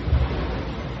poorer.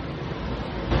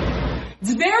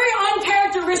 It's very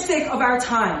uncharacteristic of our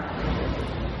time.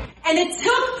 And it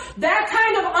took that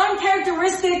kind of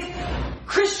uncharacteristic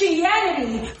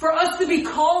Christianity for us to be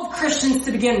called Christians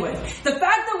to begin with. The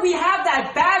fact that we have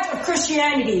that badge of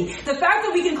Christianity, the fact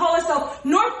that we can call ourselves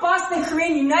North Boston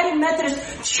Korean United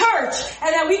Methodist Church,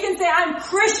 and that we can say I'm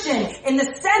Christian in the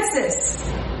census,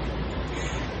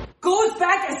 goes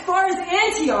back as far as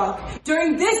Antioch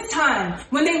during this time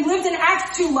when they lived an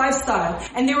Acts 2 lifestyle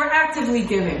and they were actively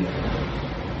giving.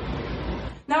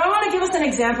 Now I want to give us an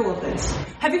example of this.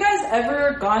 Have you guys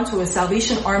ever gone to a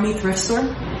Salvation Army thrift store?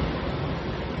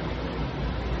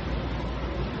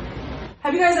 Have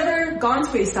Have you guys ever gone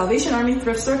to a Salvation Army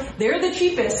thrift store? They're the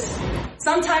cheapest.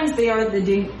 Sometimes they are the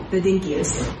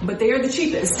dinkiest, but they are the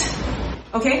cheapest.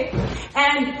 Okay?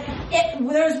 And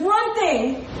there's one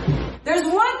thing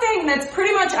that's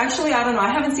pretty much, actually, I don't know,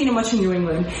 I haven't seen it much in New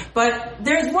England, but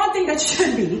there's one thing that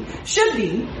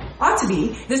ought to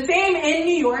be, the same in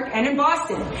New York and in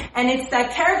Boston. And it's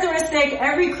that characteristic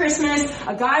every Christmas,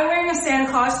 a guy wearing a Santa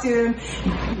costume,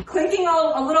 clinking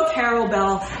a little carol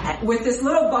bell with this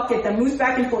little bucket that moves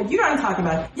back and forth. You know what I'm talking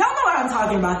about. Y'all know what I'm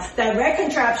talking about. That red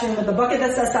contraption with the bucket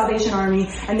that says Salvation Army,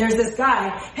 and there's this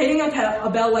guy hitting a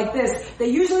bell like this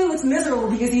that usually looks miserable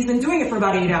because he's been doing it for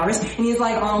about 8 hours, and he's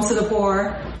like, alms to the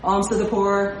poor, alms to the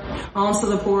poor, alms to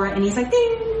the poor, and he's like,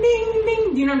 ding, ding,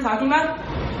 ding. Do you know what I'm talking about?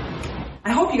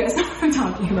 I hope you guys know what I'm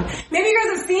talking about. Maybe you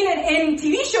guys have seen it in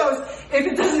TV shows if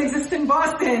it doesn't exist in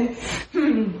Boston.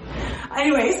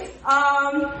 Anyways,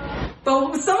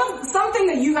 but something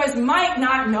that you guys might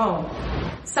not know.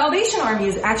 Salvation Army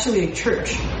is actually a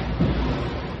church.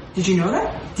 Did you know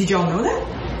that? Did y'all know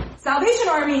that? Salvation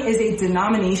Army is a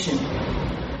denomination.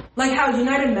 Like how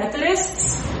United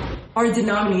Methodists are a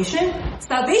denomination,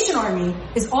 Salvation Army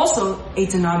is also a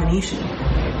denomination.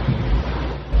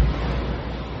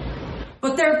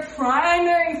 But their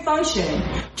primary function,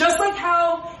 just like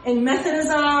how in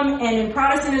Methodism and in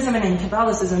Protestantism and in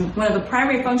Catholicism, one of the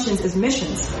primary functions is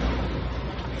missions.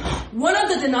 One of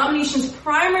the denomination's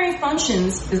primary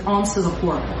functions is alms to the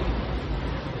poor.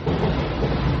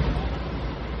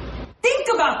 Think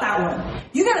about that one.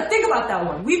 You gotta think about that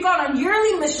one. We've gone on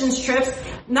yearly missions trips,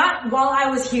 not while I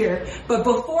was here, but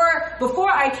before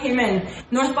I came in.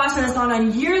 North Boston has gone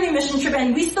on yearly mission trip,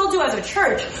 and we still do as a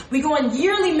church. We go on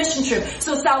yearly mission trip.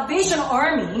 So Salvation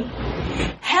Army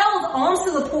held alms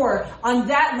to the poor on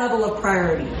that level of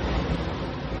priority.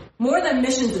 More than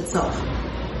missions itself.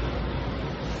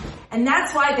 And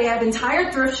that's why they have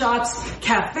entire thrift shops,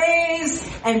 cafes,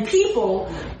 and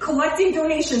people collecting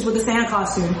donations with a Santa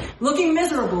costume, looking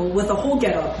miserable with a whole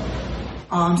getup.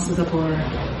 Alms to the poor.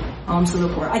 Alms to the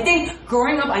poor. I think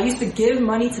growing up, I used to give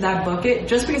money to that bucket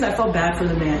just because I felt bad for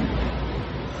the man.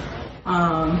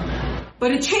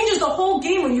 But it changes the whole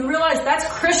game when you realize that's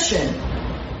Christian.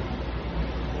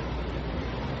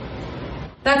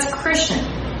 That's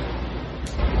Christian.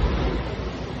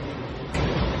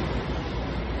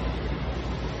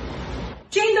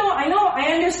 Jane Doe,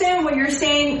 I understand what you're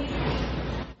saying,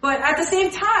 but at the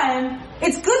same time,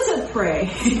 it's good to pray.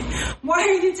 Why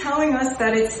are you telling us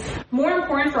that it's more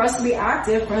important for us to be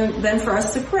active than for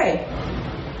us to pray?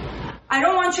 I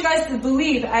don't want you guys to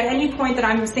believe at any point that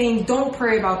I'm saying don't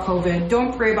pray about COVID,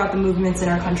 don't pray about the movements in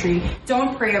our country,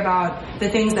 don't pray about the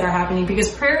things that are happening, because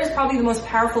prayer is probably the most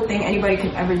powerful thing anybody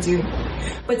can ever do.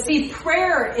 But see,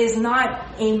 prayer is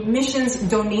not a missions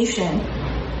donation.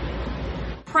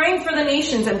 Praying for the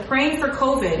nations and praying for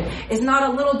COVID is not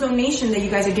a little donation that you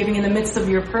guys are giving in the midst of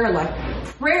your prayer life.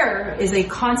 Prayer is a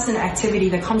constant activity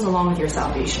that comes along with your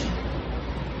salvation.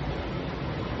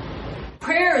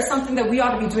 Prayer is something that we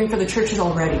ought to be doing for the churches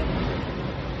already.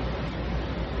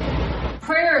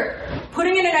 Prayer,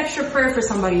 putting in an extra prayer for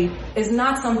somebody is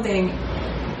not something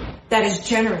that is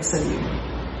generous of you.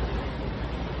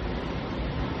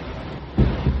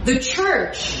 The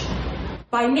church,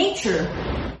 by nature,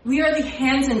 we are the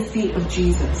hands and feet of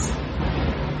Jesus.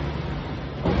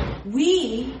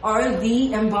 We are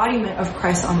the embodiment of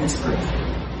Christ on this earth.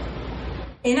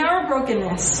 In our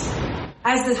brokenness,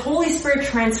 as the Holy Spirit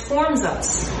transforms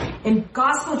us in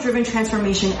gospel-driven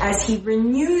transformation, as He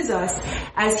renews us,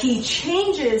 as He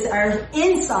changes our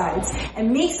insides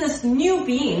and makes us new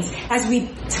beings, as we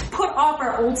put off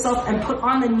our old self and put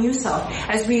on the new self,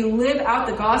 as we live out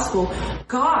the gospel,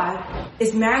 God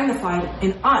is magnified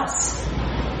in us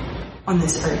on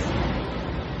this earth.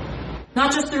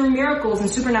 Not just through miracles and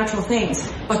supernatural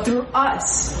things, but through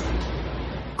us.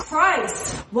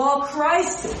 Christ, while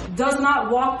Christ does not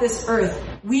walk this earth,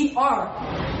 we are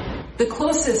the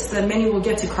closest that many will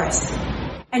get to Christ.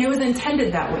 And it was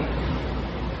intended that way.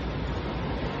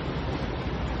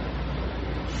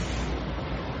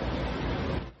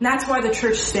 And that's why the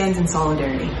church stands in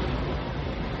solidarity.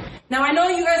 Now I know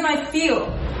you guys might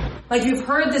feel like you've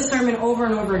heard this sermon over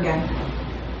and over again.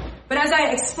 But as I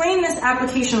explain this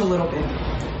application a little bit,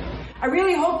 I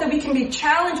really hope that we can be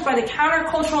challenged by the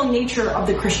countercultural nature of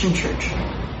the Christian church.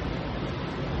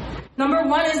 Number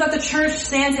one is that the church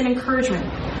stands in encouragement.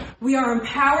 We are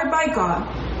empowered by God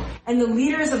and the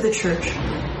leaders of the church,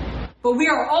 but we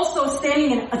are also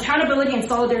standing in accountability and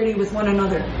solidarity with one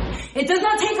another. It does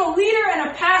not take a leader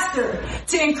and a pastor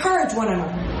to encourage one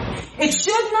another. It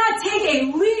should not take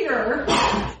a leader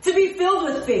to be filled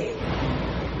with faith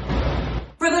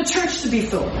for the church to be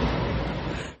filled.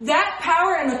 That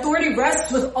power and authority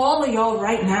rests with all of y'all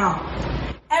right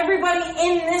now. Everybody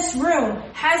in this room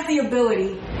has the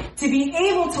ability to be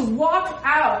able to walk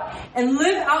out and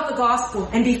live out the gospel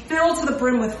and be filled to the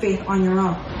brim with faith on your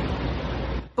own.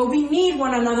 But we need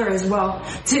one another as well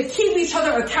to keep each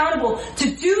other accountable,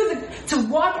 to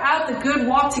walk out the good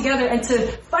walk together and to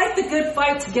fight the good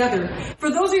fight together.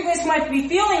 For those of you guys who might be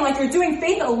feeling like you're doing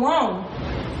faith alone,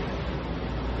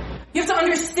 you have to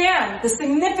understand the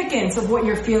significance of what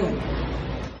you're feeling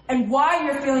and why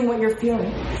you're feeling what you're feeling.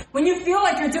 When you feel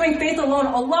like you're doing faith alone,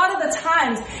 a lot of the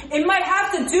times it might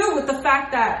have to do with the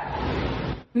fact that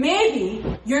maybe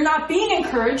you're not being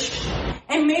encouraged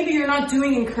and maybe you're not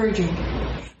doing encouraging.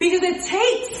 Because it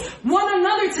takes one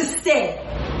another to stay.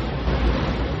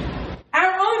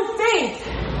 Our own faith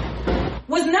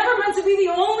was never meant to be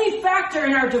the only factor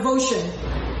in our devotion.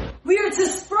 We are to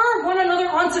spur one another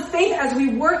onto faith as we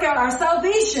work out our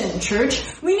salvation, church.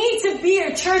 We need to be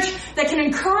a church that can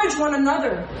encourage one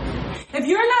another. If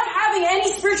you're not having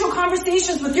any spiritual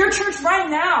conversations with your church right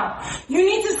now, you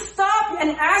need to stop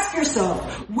and ask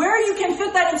yourself where you can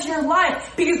fit that into your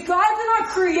life. Because God did not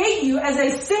create you as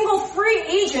a single free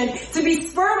agent to be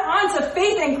spurred on to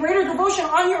faith and greater devotion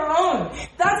on your own.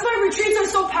 That's why retreats are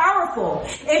so powerful.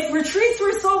 If retreats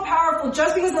were so powerful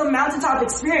just because of the mountaintop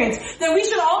experience, then we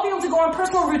should all be able to go on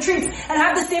personal retreats and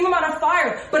have the same amount of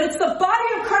fire. But it's the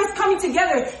body of Christ coming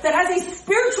together that has a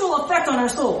spiritual effect on our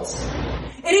souls.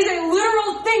 It is a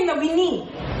literal thing that we need.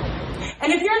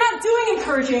 And if you're not doing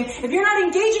encouraging, if you're not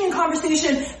engaging in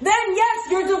conversation, then yes,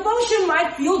 your devotion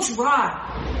might feel dry.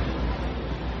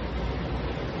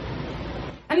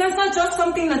 And that's not just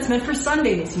something that's meant for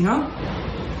Sundays, you know?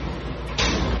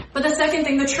 But the second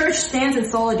thing, the church stands in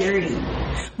solidarity.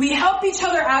 We help each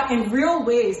other out in real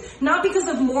ways, not because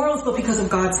of morals, but because of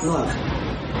God's love.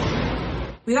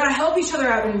 We gotta help each other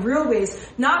out in real ways,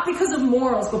 not because of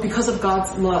morals, but because of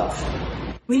God's love.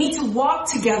 We need to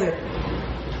walk together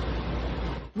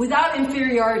without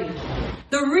inferiority.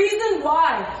 The reason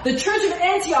why the church of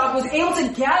Antioch was able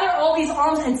to gather all these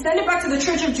alms and send it back to the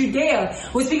church of Judea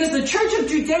was because the church of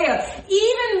Judea,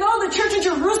 even though the church of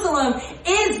Jerusalem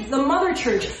is the mother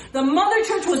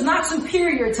church was not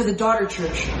superior to the daughter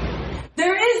church.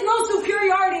 There is no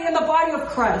superiority in the body of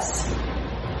Christ.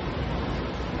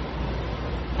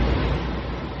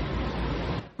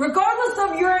 Regardless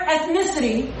of your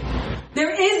ethnicity, there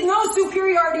is no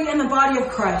superiority in the body of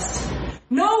Christ.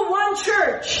 No one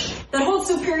church that holds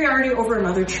superiority over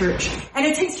another church. And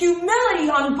it takes humility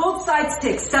on both sides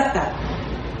to accept that.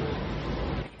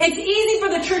 It's easy for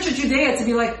the church of Judea to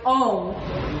be like, oh,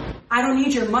 I don't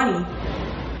need your money.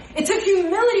 It took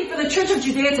humility for the church of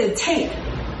Judea to take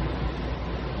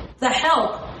the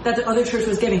help that the other church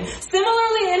was giving.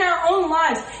 Similarly, in our own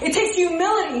lives, it takes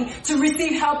humility to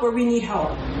receive help where we need help.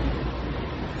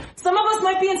 Some of us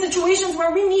might be in situations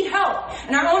where we need help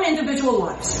in our own individual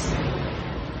lives.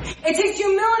 It takes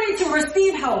humility to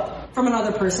receive help from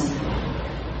another person.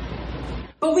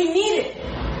 But we need it.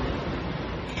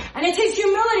 And it takes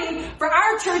humility for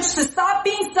our church to stop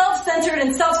being self-centered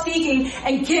and self-seeking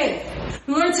and give.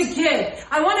 Learn to give.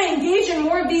 I want to engage in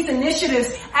more of these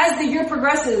initiatives as the year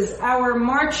progresses. Our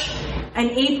March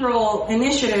and April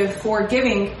initiative for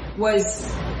giving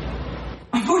was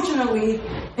unfortunately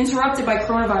interrupted by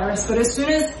coronavirus, but as soon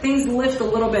as things lift a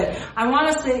little bit, I want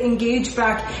us to engage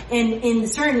back in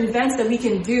certain events that we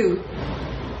can do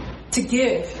to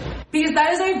give. Because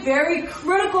that is a very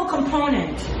critical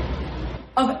component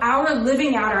of our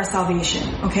living out our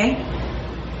salvation, okay?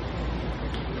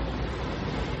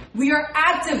 We are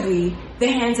actively the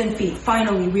hands and feet.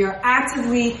 Finally, we are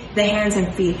actively the hands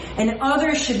and feet, and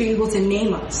others should be able to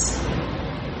name us.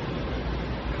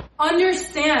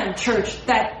 Understand, church,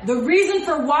 that the reason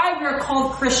for why we are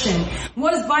called Christian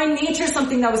was by nature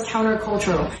something that was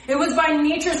countercultural. It was by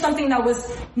nature something that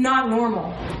was not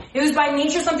normal. It was by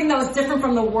nature something that was different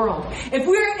from the world. If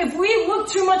we look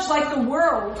too much like the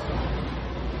world,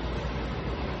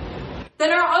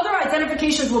 then our other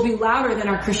identifications will be louder than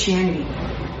our Christianity.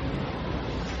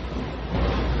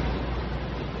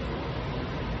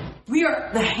 We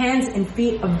are the hands and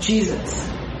feet of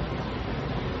Jesus.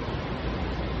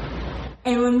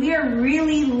 And when we are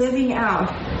really living out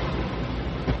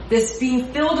this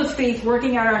being filled with faith,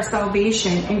 working out our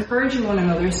salvation, encouraging one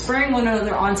another, spurring one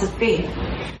another onto faith,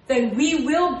 then we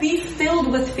will be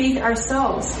filled with faith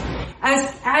ourselves.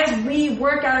 As we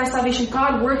work out our salvation,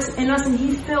 God works in us and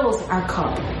He fills our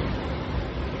cup.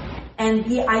 And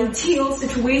the ideal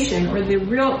situation, or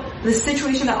the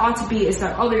situation that ought to be, is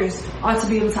that others ought to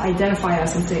be able to identify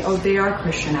us and say, oh, they are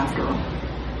Christian after all.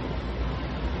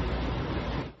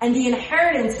 And the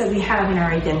inheritance that we have in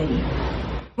our identity.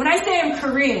 When I say I'm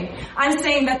Korean, I'm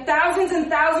saying that thousands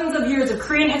and thousands of years of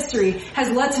Korean history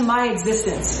has led to my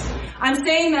existence. I'm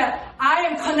saying that I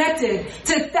am connected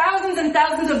to thousands and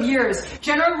thousands of years,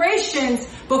 generations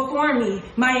before me,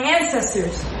 my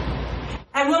ancestors.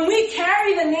 And when we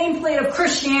carry the nameplate of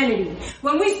Christianity,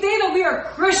 when we say that we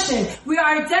are Christian, we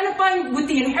are identifying with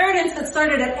the inheritance that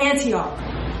started at Antioch.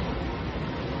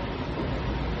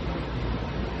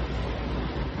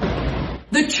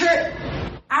 The church,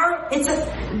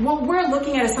 what we're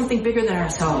looking at is something bigger than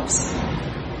ourselves.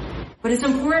 But it's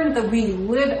important that we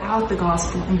live out the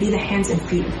gospel and be the hands and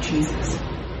feet of Jesus.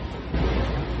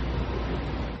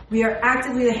 We are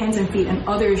actively the hands and feet, and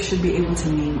others should be able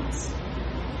to name us.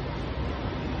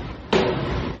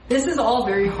 This is all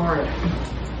very hard.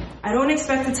 I don't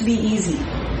expect it to be easy.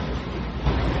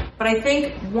 But I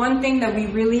think one thing that we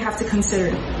really have to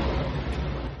consider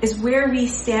is where we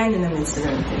stand in the midst of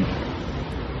everything.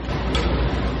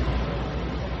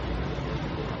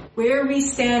 Where we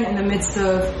stand in the midst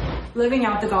of living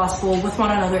out the gospel with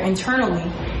one another internally,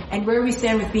 and where we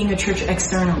stand with being a church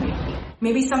externally.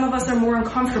 Maybe some of us are more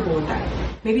uncomfortable with that.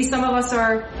 Maybe some of us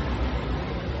are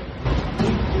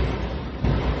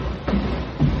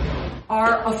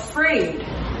afraid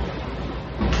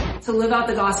to live out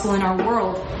the gospel in our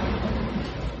world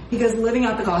because living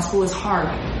out the gospel is hard.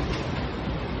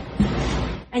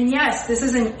 And yes, this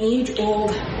is an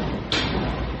age-old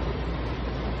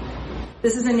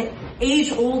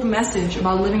message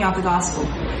about living out the gospel.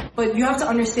 But you have to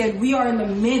understand, we are in the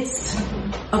midst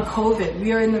of COVID.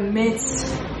 We are in the midst,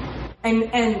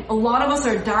 and a lot of us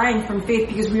are dying from faith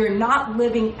because we are not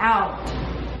living out,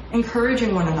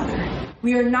 encouraging one another.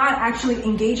 We are not actually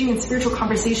engaging in spiritual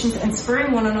conversations and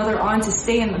spurring one another on to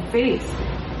stay in the faith.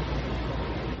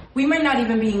 We might not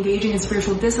even be engaging in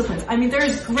spiritual disciplines. I mean, there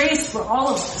is grace for all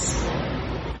of us.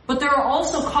 But there are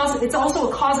also it's also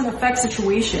a cause and effect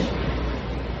situation.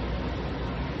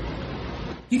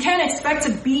 You can't expect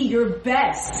to be your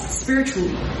best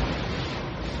spiritually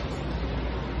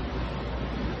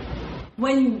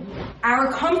when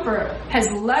our comfort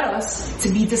has led us to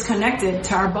be disconnected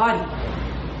to our body.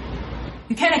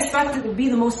 You can't expect it to be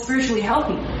the most spiritually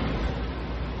healthy.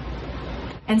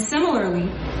 And similarly,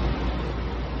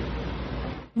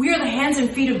 we are the hands and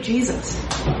feet of Jesus.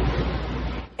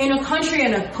 In a country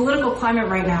and a political climate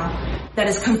right now that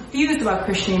is confused about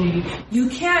Christianity, you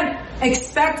can't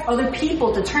expect other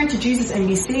people to turn to Jesus and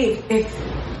be saved if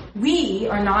we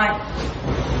are not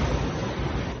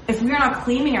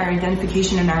claiming our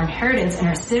identification and our inheritance and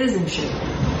our citizenship.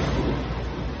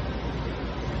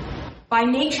 By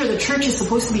nature, the church is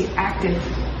supposed to be active.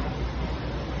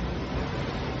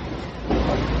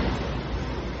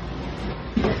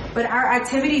 But our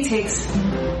activity takes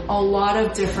a lot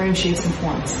of different shapes and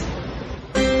forms.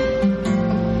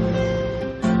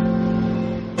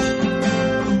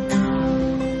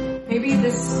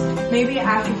 Maybe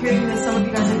after hearing this, some of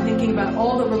you guys are thinking about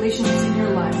all the relationships in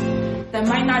your life that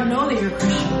might not know that you're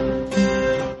Christian,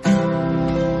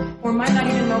 or might not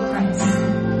even know Christ.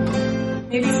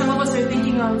 Maybe some of us are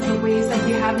thinking of the ways that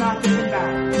we have not given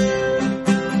back.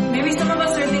 Maybe some of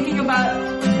us are thinking about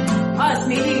us.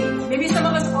 Maybe some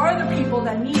of us are the people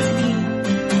that need to be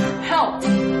helped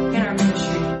in our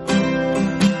ministry.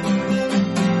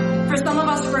 For some of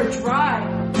us, we're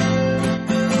dry.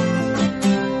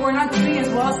 We're not doing as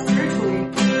well spiritually.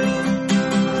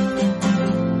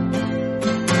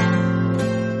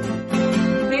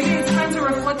 Maybe it's time to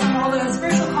reflect on all the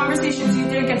spiritual conversations you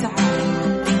didn't get to have.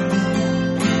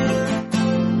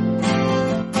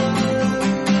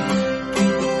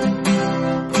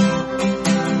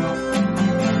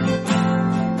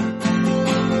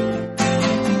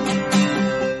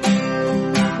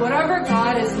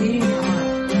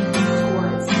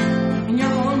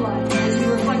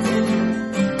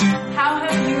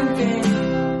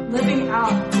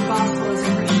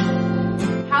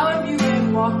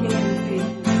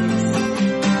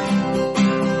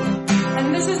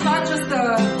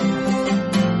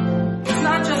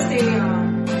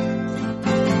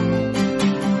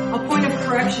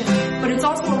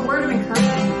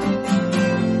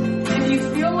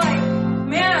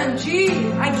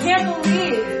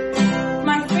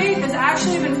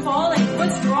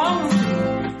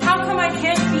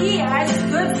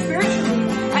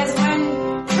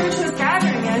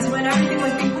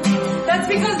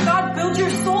 Because God built your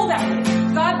soul that way.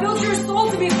 God built your soul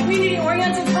to be a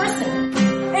community-oriented person.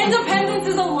 Independence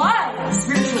is a lie,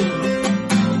 spiritually.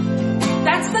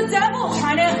 That's the devil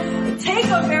trying to take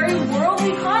a very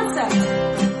worldly concept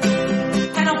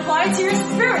and apply it to your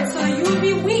spirit so that you would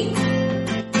be weak.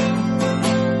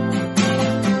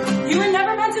 You were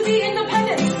never meant to be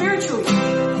independent spiritually.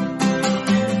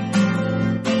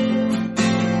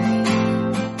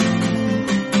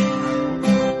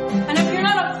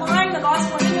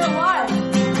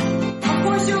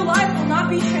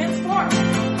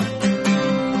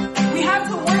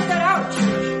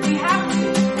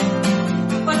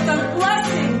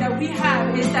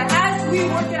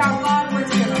 work that our God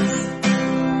works in us.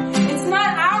 It's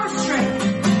not our strength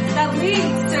that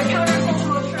leads to a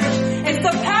countercultural church. It's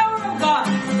the power of God,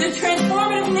 the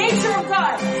transformative nature of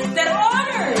God that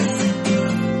honors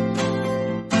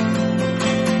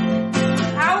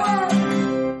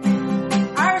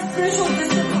our spiritual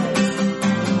disciplines,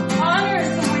 honors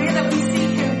the way that we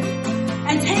seek Him,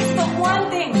 and takes the one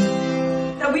thing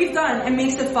that we've done and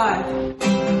makes it 5.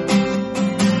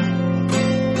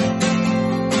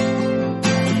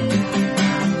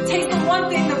 Takes the one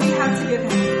thing that we have to give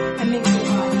Him and makes it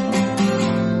 5.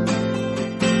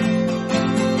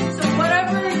 So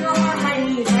whatever your heart might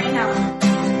need right now,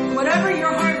 whatever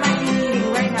your heart might be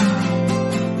needing right now,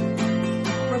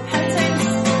 repentance,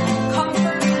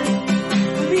 comfort,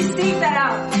 we seek that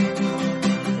out.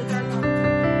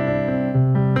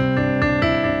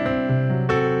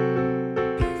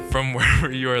 From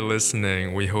wherever you are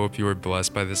listening, we hope you were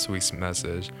blessed by this week's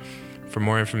message. For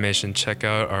more information, check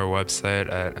out our website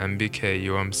at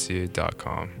mbkumc.com.